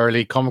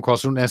necessarily come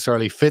across, don't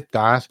necessarily fit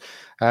that.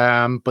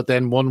 But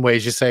then one way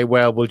is you say,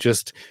 well, we'll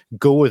just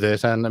go with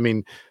it. And I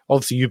mean,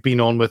 obviously you've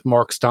been on with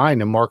Mark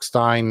Stein, and Mark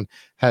Stein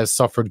has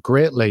suffered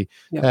greatly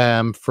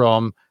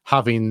from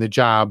having the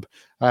jab.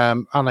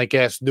 And I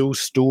guess those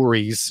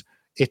stories,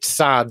 it's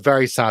sad,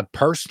 very sad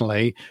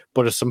personally,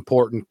 but it's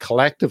important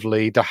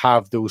collectively to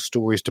have those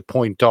stories to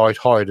point out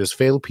how it has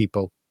failed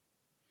people.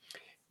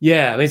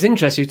 Yeah, I mean, it's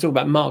interesting you talk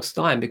about Mark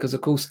Stein because,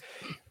 of course,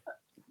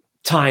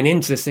 tying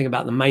into this thing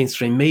about the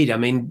mainstream media, I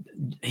mean,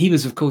 he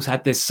was, of course,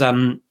 had this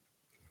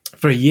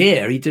for a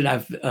year. He did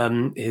have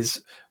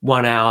his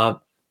 1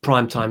 hour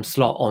primetime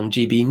slot on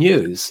GB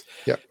News.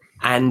 Yeah.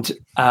 And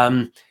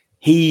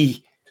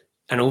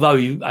although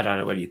I don't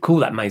know whether you call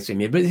that mainstream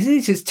media, but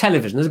this is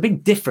television. There's a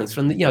big difference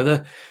from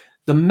the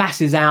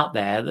masses out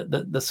there,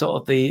 the sort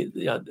of the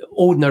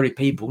ordinary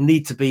people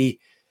need to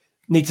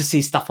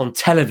see stuff on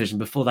television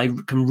before they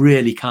can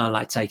really kind of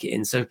like take it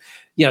in. So,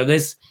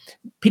 there's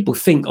people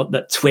think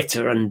that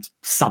Twitter and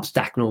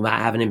Substack and all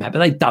that have an impact, but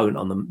they don't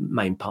on the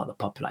main part of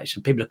the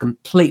population. People are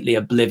completely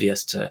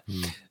oblivious to,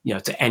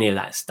 to any of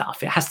that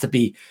stuff. It has to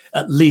be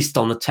at least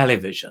on the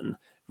television,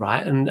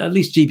 right? And at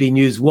least GB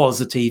News was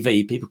the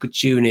TV. People could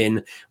tune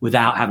in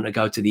without having to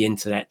go to the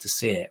internet to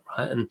see it,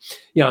 right? And,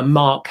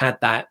 Mark had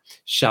that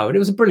show, and it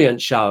was a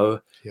brilliant show.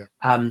 Yeah.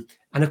 And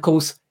of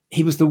course,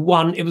 it was the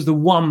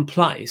one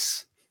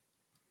place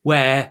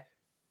where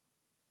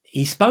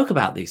he spoke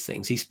about these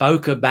things. He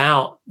spoke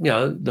about,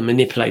 the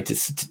manipulated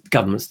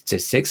government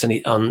statistics,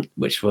 and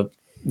which were,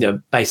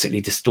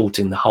 basically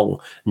distorting the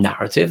whole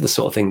narrative, the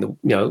sort of thing that,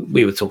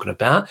 we were talking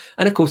about.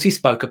 And of course, he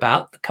spoke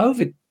about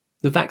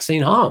the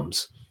vaccine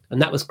harms, and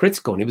that was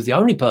critical. And he was the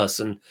only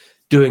person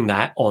doing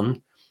that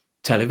on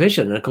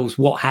television. And of course,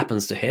 what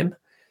happens to him?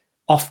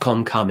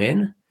 Ofcom come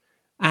in,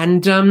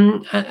 and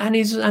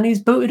he's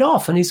booted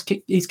off, and he's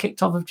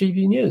kicked off of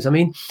GB News. I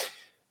mean,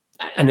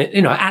 and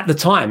at the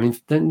time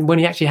when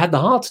he actually had the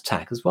heart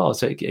attack as well,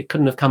 so it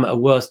couldn't have come at a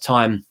worse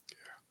time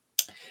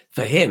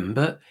for him.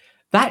 But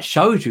that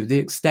shows you the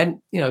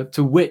extent,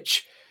 to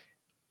which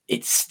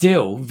it's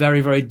still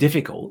very, very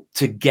difficult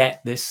to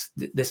get this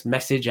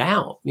message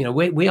out.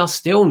 We are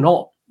still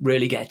not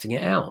really getting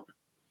it out.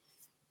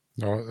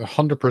 No,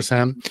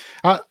 100%.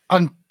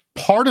 And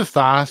part of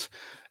that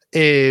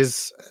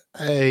is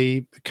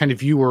a kind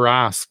of, you were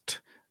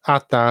asked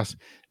at that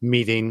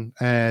meeting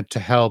to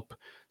help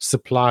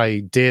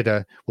supply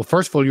data. Well,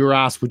 first of all, you were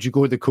asked, would you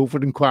go to the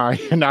COVID inquiry?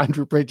 And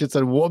Andrew Bridges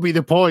said, what would be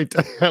the point?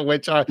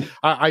 Which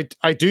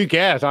I do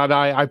get, and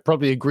I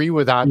probably agree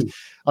with that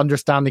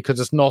understanding,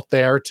 because it's not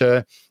there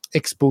to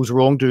expose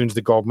wrongdoings of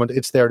the government.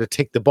 It's there to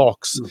tick the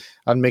box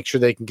and make sure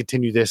they can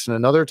continue this in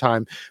another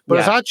time. But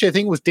it's actually, I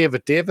think it was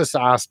David Davis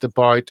asked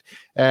about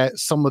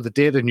some of the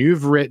data, and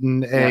you've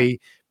written a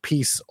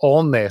piece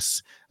on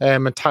this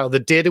entitled "The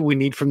Data We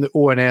Need from the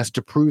ONS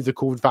to Prove the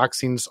COVID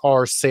Vaccines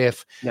Are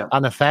Safe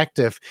and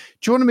Effective."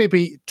 Do you want to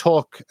maybe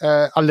talk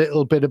a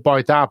little bit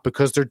about that?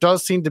 Because there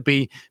does seem to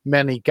be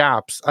many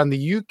gaps, and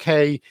the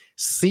UK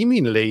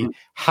seemingly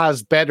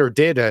has better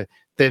data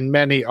than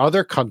many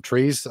other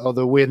countries,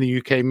 although we in the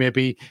UK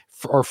maybe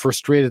are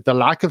frustrated at the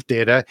lack of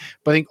data.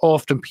 But I think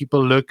often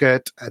people look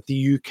at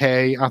the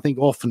UK, I think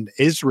often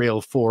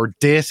Israel, for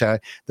data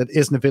that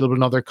isn't available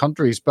in other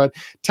countries. But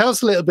tell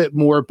us a little bit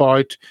more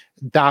about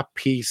that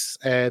piece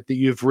that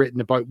you've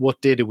written about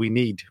what data we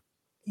need.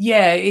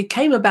 Yeah,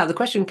 the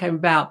question came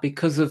about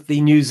because of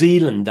the New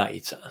Zealand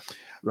data,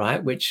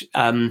 right, which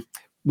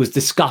was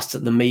discussed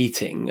at the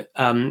meeting.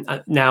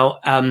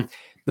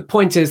 The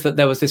point is that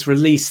there was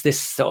this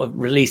sort of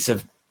release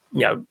of,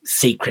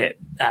 secret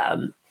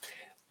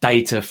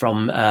data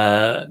from,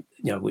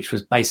 which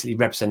was basically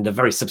represented a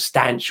very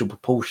substantial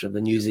proportion of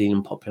the New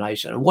Zealand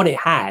population. And what it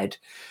had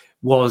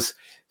was,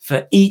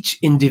 for each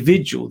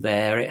individual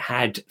there, it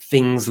had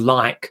things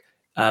like,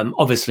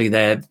 obviously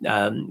their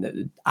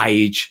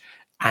age,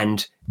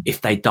 and if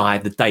they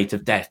died, the date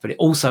of death. But it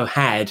also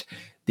had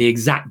the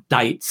exact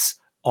dates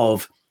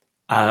of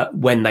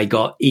when they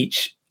got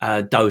each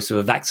dose of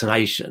a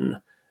vaccination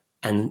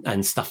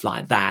and stuff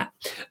like that.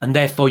 And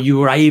therefore you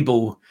were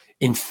able,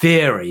 in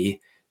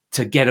theory,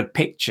 to get a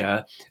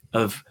picture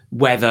of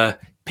whether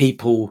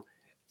people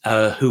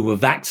who were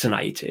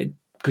vaccinated,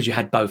 because you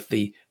had both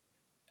the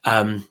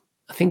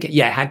I think it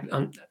had.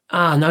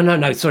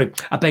 No. Sorry,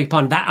 I beg your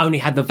pardon. That only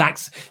had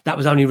that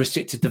was only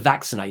restricted to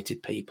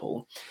vaccinated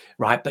people,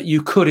 right? But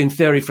you could, in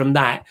theory, from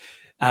that,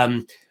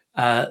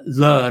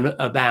 learn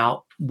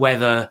about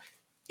whether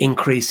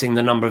increasing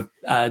the number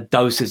of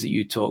doses that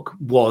you took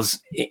was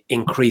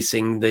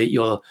increasing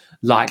your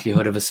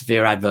likelihood of a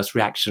severe adverse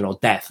reaction or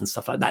death and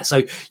stuff like that.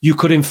 So you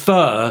could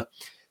infer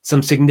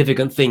some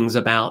significant things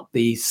about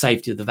the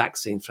safety of the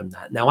vaccine from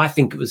that. Now, I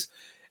think it was,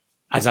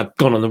 as I've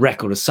gone on the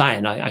record as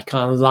saying, I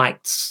kind of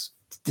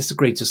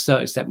disagreed to a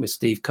certain extent with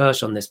Steve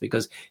Kirsch on this,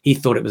 because he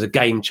thought it was a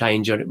game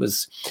changer, and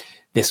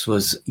this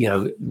was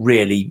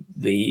really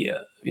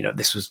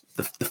this was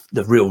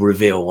the real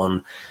reveal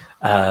on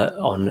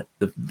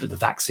the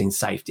vaccine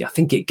safety. I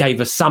think it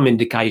gave us some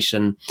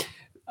indication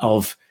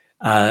of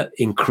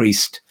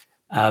increased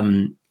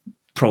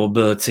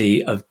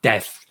probability of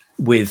death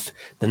with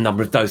the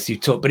number of doses you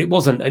took, but it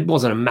wasn't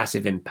a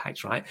massive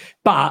impact, right?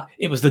 But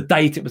it was the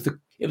data,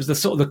 it was the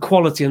sort of the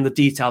quality and the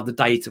detail of the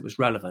data was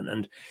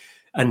relevant.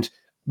 And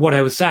what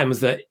I was saying was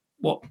that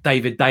what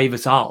David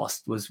Davis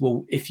asked was,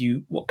 well,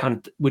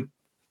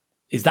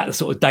 is that the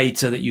sort of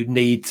data that you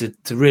need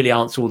to really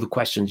answer all the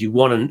questions you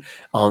want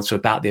to answer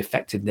about the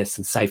effectiveness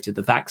and safety of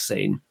the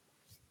vaccine?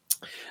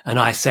 And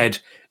I said,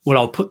 well,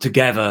 I'll put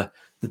together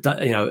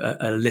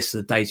a list of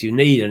the data you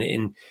need,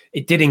 and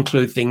it did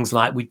include things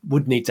like we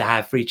would need to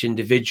have for each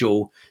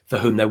individual for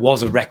whom there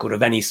was a record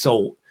of any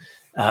sort,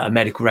 a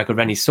medical record of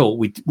any sort.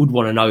 We would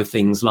want to know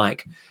things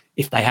like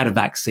if they had a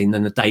vaccine,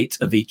 then the date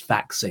of each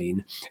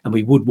vaccine, and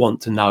we would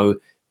want to know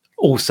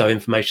also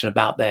information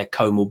about their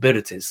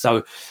comorbidities.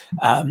 So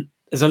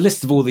there's a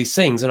list of all these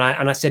things, and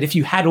I said, if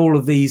you had all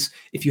of this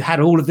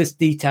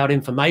detailed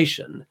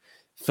information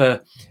for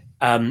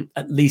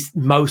at least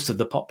most of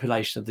the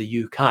population of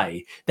the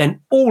UK,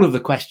 then all of the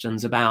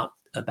questions about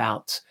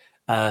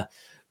the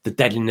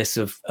deadliness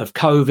of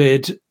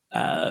COVID,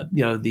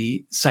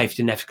 the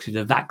safety and efficacy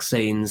of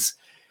vaccines,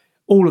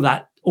 all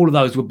of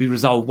those would be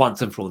resolved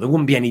once and for all. There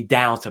wouldn't be any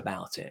doubt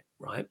about it,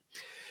 right?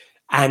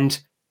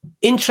 And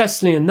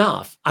interestingly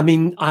enough, I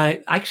mean,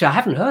 I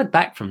haven't heard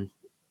back from.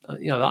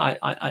 I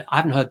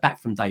haven't heard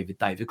back from David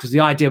because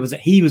the idea was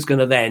that he was going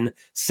to then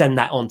send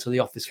that on to the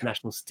Office for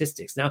National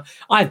Statistics. Now,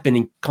 I've been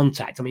in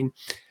contact. I mean,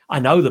 I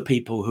know the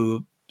people who are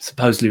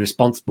supposedly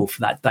responsible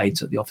for that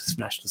data at the Office for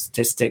National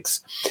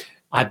Statistics.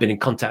 I've been in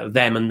contact with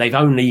them, and they've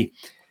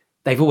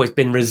always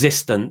been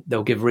resistant.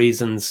 They'll give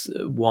reasons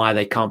why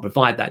they can't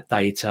provide that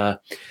data.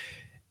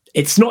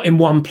 It's not in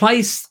one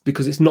place,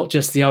 because it's not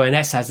just the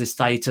ONS has this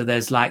data.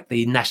 There's like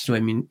the National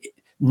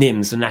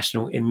NIMS, the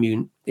National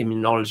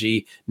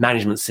Immunology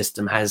Management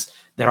System, has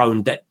their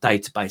own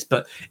database,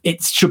 but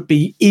it should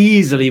be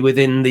easily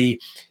within the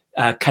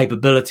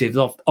capability of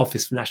the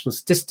Office for National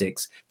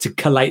Statistics to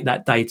collate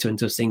that data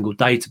into a single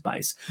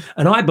database.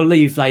 And I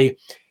believe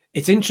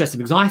it's interesting,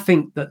 because I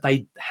think that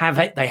they have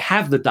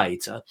the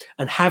data,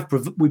 and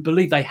we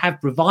believe they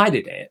have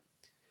provided it.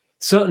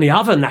 Certainly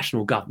other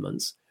national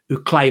governments who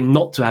claim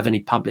not to have any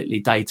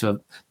publicly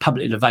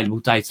available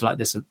data like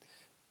this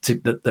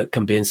that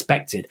can be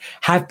inspected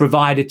have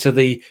provided to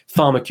the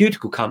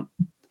pharmaceutical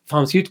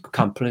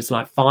companies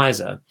like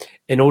Pfizer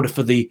in order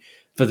for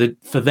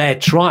their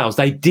trials.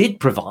 They did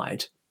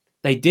provide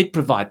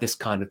this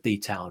kind of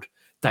detailed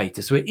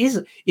data, so it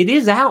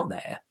is out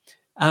there,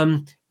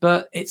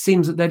 but it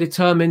seems that they're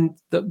determined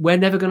that we're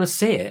never going to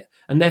see it,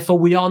 and therefore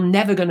we are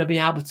never going to be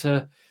able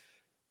to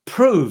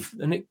prove,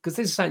 because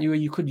this is something where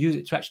you could use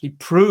it to actually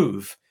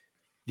prove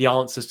the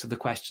answers to the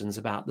questions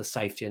about the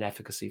safety and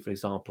efficacy, for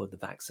example, of the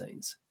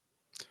vaccines.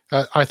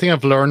 I think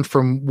I've learned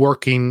from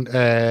working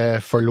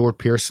for Lord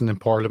Pearson in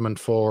Parliament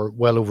for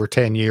well over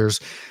 10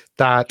 years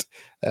that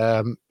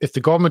if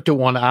the government don't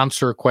want to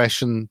answer a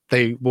question,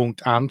 they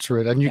won't answer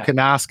it. And you can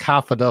ask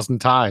half a dozen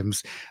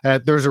times.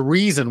 There's a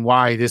reason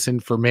why this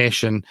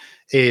information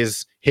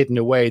is hidden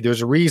away.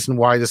 There's a reason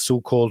why the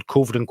so-called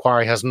COVID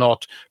inquiry has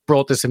not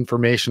brought this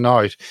information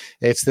out.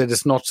 It's that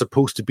it's not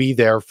supposed to be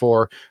there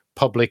for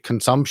public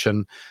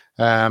consumption.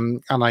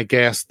 And I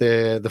guess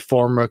the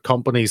pharma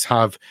companies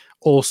have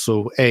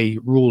also a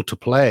role to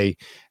play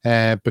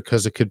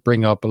because it could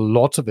bring up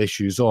lots of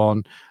issues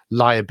on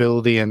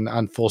liability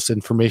and false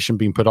information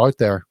being put out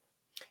there.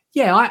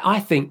 Yeah, I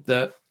think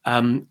that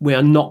we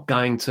are not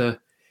going to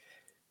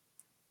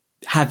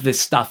have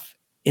this stuff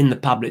in the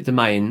public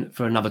domain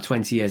for another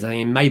 20 years. I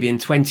mean, maybe in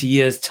 20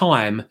 years'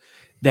 time,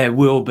 there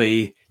will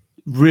be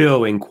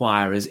real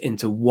inquiries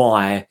into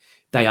why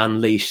they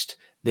unleashed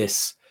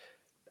this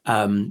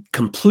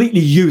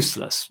completely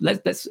useless.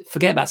 Let's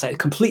forget about saying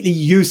completely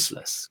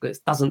useless, because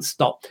it doesn't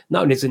stop.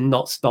 Not only does it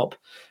not stop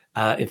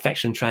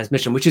infection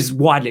transmission, which is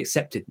widely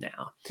accepted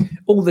now,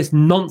 all this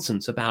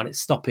nonsense about it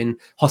stopping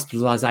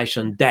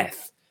hospitalization and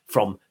death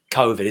from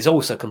COVID is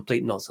also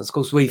complete nonsense. Of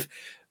course,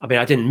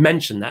 I didn't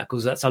mention that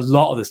because that's a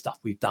lot of the stuff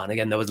we've done.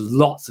 Again, there was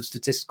lots of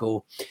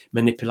statistical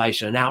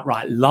manipulation and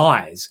outright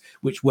lies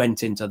which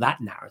went into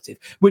that narrative,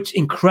 which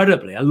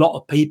incredibly a lot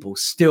of people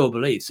still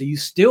believe. So you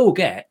still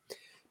get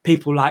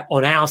people like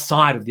on our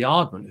side of the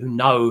argument who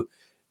know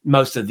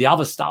most of the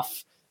other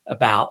stuff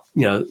about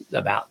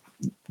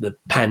the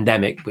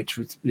pandemic, which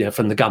was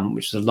from the government,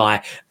 which was a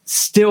lie,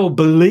 still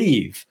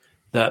believe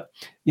that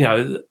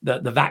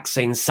that the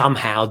vaccines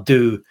somehow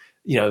do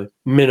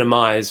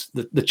minimize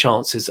the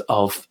chances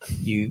of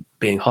you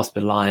being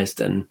hospitalized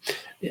and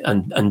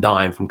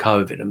dying from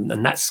COVID,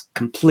 and that's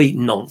complete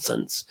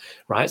nonsense,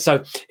 right?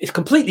 So it's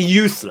completely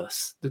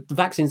useless. The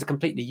vaccines are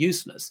completely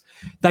useless.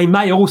 They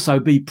may also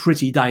be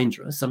pretty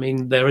dangerous. I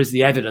mean, there is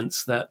the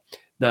evidence that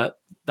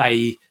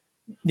they,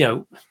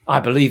 I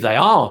believe they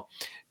are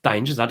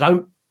dangerous. I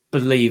don't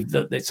believe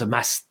that it's a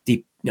mass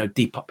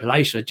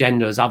depopulation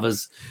agenda as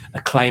others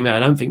are claiming. I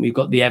don't think we've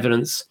got the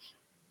evidence.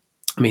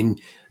 I mean,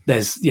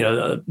 there's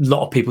a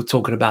lot of people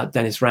talking about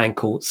Dennis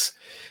Rancourt's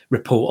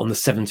report on the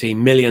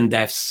 17 million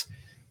deaths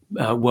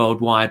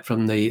worldwide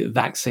from the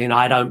vaccine.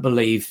 I don't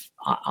believe.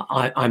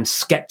 I'm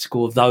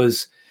skeptical of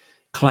those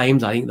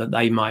claims. I think that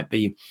they might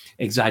be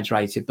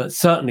exaggerated, but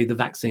certainly the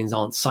vaccines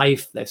aren't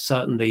safe. There's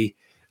certainly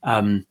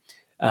been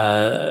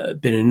an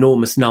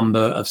enormous number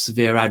of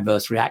severe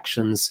adverse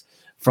reactions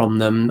from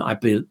them. I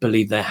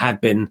believe there have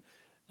been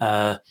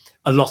a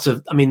lot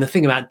of. I mean, the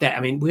thing about death.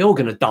 I mean, we're all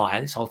going to die.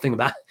 This whole thing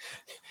about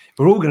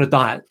we're all going to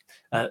die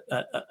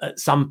at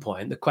some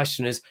point. The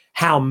question is,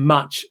 how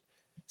much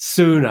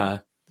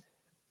sooner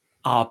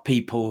are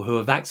people who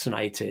are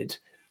vaccinated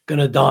going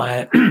to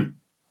die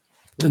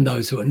than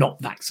those who are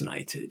not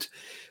vaccinated?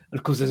 And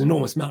of course, there's an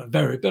enormous amount of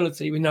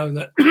variability. We know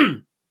that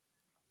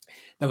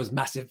there was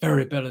massive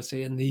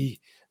variability in the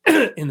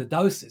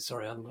doses.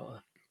 Sorry, I've got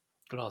a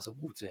glass of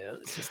water here.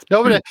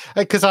 No, but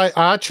because I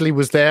actually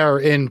was there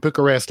in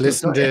Bucharest,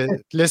 listen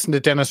to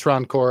Dennis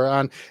Rancourt,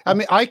 and I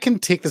mean, I can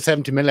take the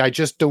 70 million. I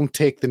just don't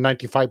take the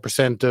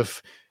 95%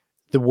 of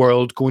the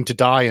world going to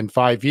die in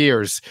 5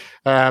 years.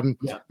 And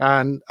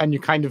you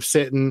kind of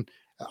sit and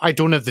I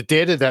don't have the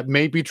data. That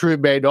may be true,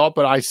 may not,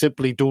 but I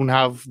simply don't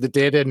have the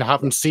data and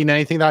haven't seen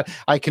anything. That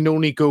I can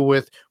only go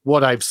with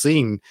what I've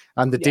seen.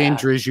 And the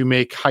danger is you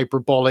make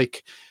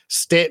hyperbolic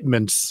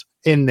statements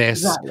in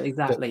this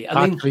exactly.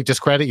 I mean, actually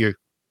discredit you.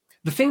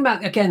 The thing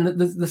about, again,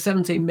 the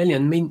 17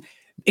 million, I mean,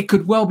 it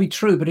could well be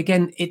true, but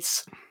again,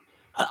 it's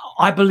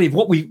I believe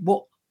what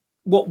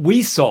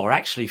we saw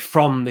actually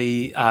from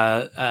the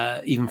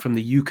even from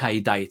the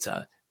UK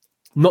data,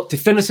 not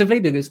definitively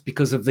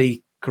because of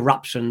the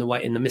corruption, the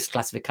way in the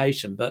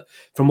misclassification, but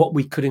from what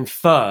we could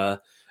infer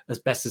as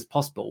best as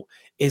possible,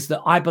 is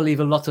that I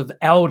believe a lot of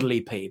elderly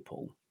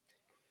people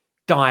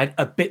died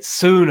a bit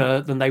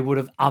sooner than they would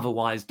have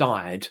otherwise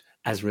died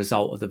as a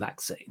result of the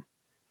vaccine.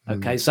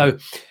 Okay, so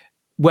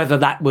whether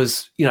that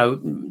was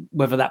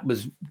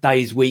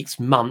days, weeks,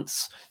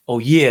 months,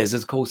 or years,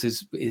 of course,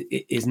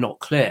 is not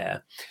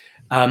clear.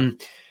 And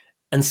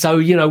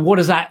so,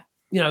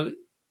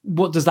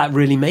 what does that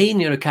really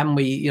mean? Can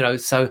we,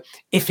 so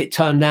if it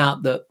turned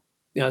out that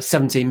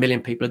 17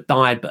 million people had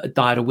died, but had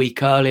died a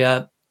week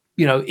earlier,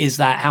 is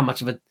that, how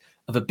much of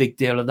a big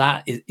deal of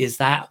that is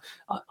that?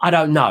 I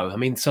don't know. I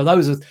mean, so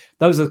those are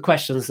the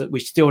questions that we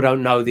still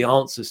don't know the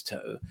answers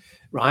to,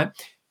 right?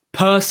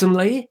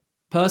 Personally,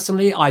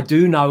 I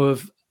do know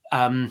of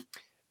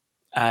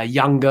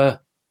younger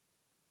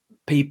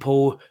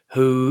people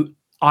who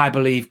I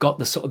believe got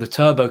the sort of the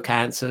turbo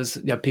cancers.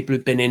 People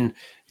who've been in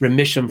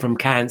remission from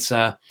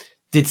cancer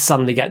did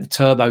suddenly get the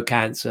turbo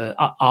cancer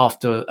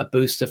after a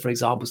booster, for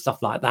example,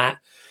 stuff like that.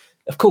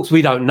 Of course,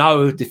 we don't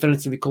know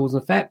definitively cause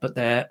and effect, but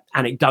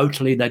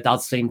anecdotally there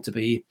does seem to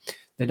be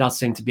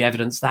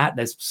evidence that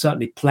there's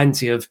certainly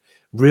plenty of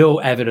real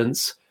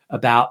evidence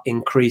about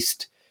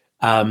increased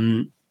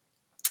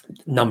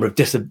number of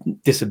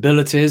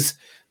disabilities,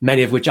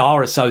 many of which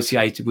are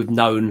associated with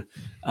known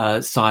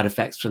side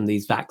effects from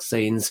these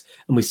vaccines.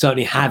 And we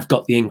certainly have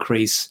got the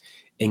increase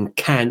in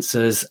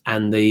cancers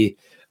and the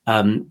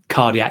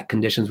cardiac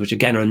conditions, which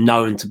again are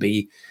known to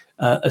be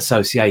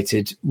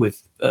associated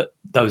with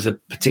those are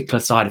particular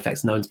side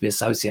effects known to be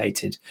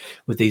associated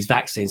with these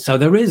vaccines. So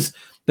there is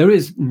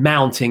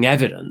mounting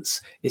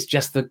evidence. It's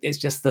just the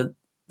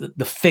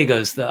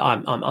figures that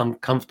I'm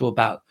uncomfortable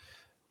about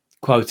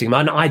quoting.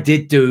 And I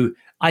did do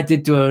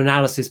an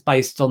analysis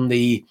based on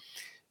the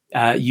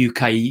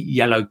UK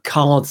yellow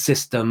card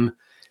system,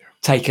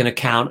 taking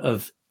account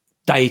of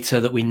data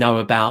that we know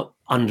about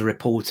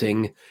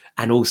underreporting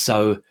and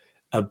also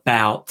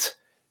about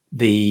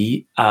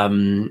the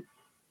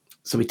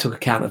so we took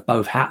account of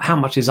both how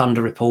much is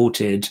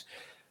underreported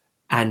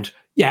and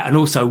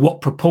also what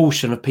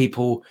proportion of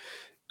people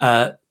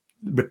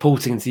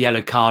reporting to the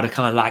yellow card are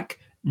kind of like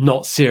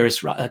not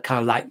serious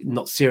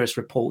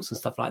reports and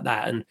stuff like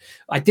that. And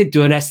I did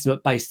do an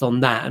estimate based on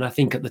that. And I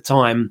think at the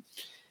time,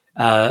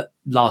 so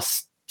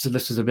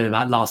this was a bit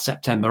about last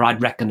September,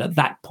 I'd reckon at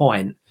that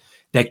point,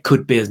 there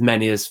could be as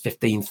many as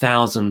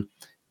 15,000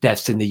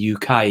 deaths in the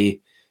UK,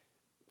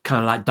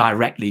 kind of like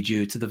directly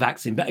due to the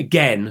vaccine. But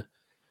again,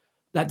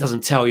 that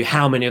doesn't tell you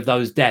how many of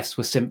those deaths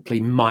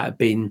might have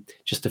been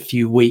just a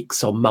few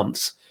weeks or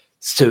months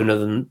sooner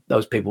than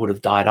those people would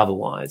have died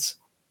otherwise.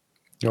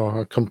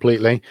 Oh,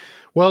 completely.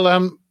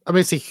 Well, I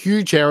mean, it's a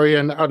huge area,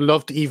 and I'd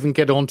love to even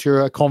get onto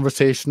a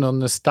conversation on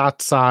the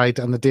stat side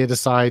and the data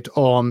side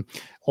on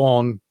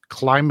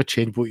climate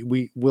change.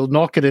 We will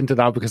not get into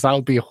that because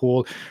that'll be a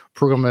whole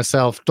program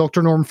myself.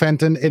 Dr. Norm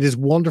Fenton, it is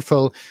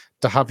wonderful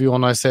to have you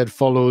on. I said,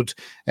 followed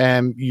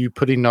you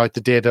putting out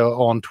the data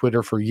on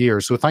Twitter for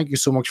years. So thank you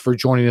so much for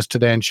joining us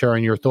today and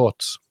sharing your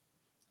thoughts.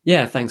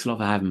 Yeah, thanks a lot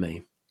for having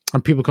me.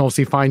 And people can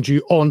also find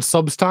you on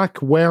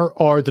Substack. Where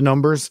are the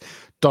numbers?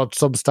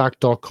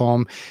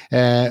 .substack.com.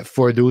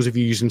 For those of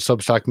you using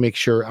Substack, make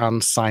sure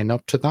and sign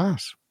up to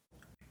that.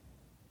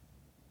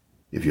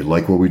 If you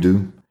like what we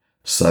do,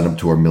 sign up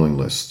to our mailing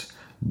list.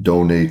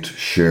 Donate,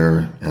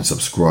 share, and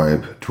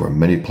subscribe to our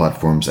many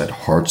platforms at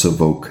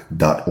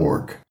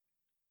heartsofoak.org.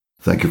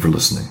 Thank you for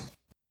listening.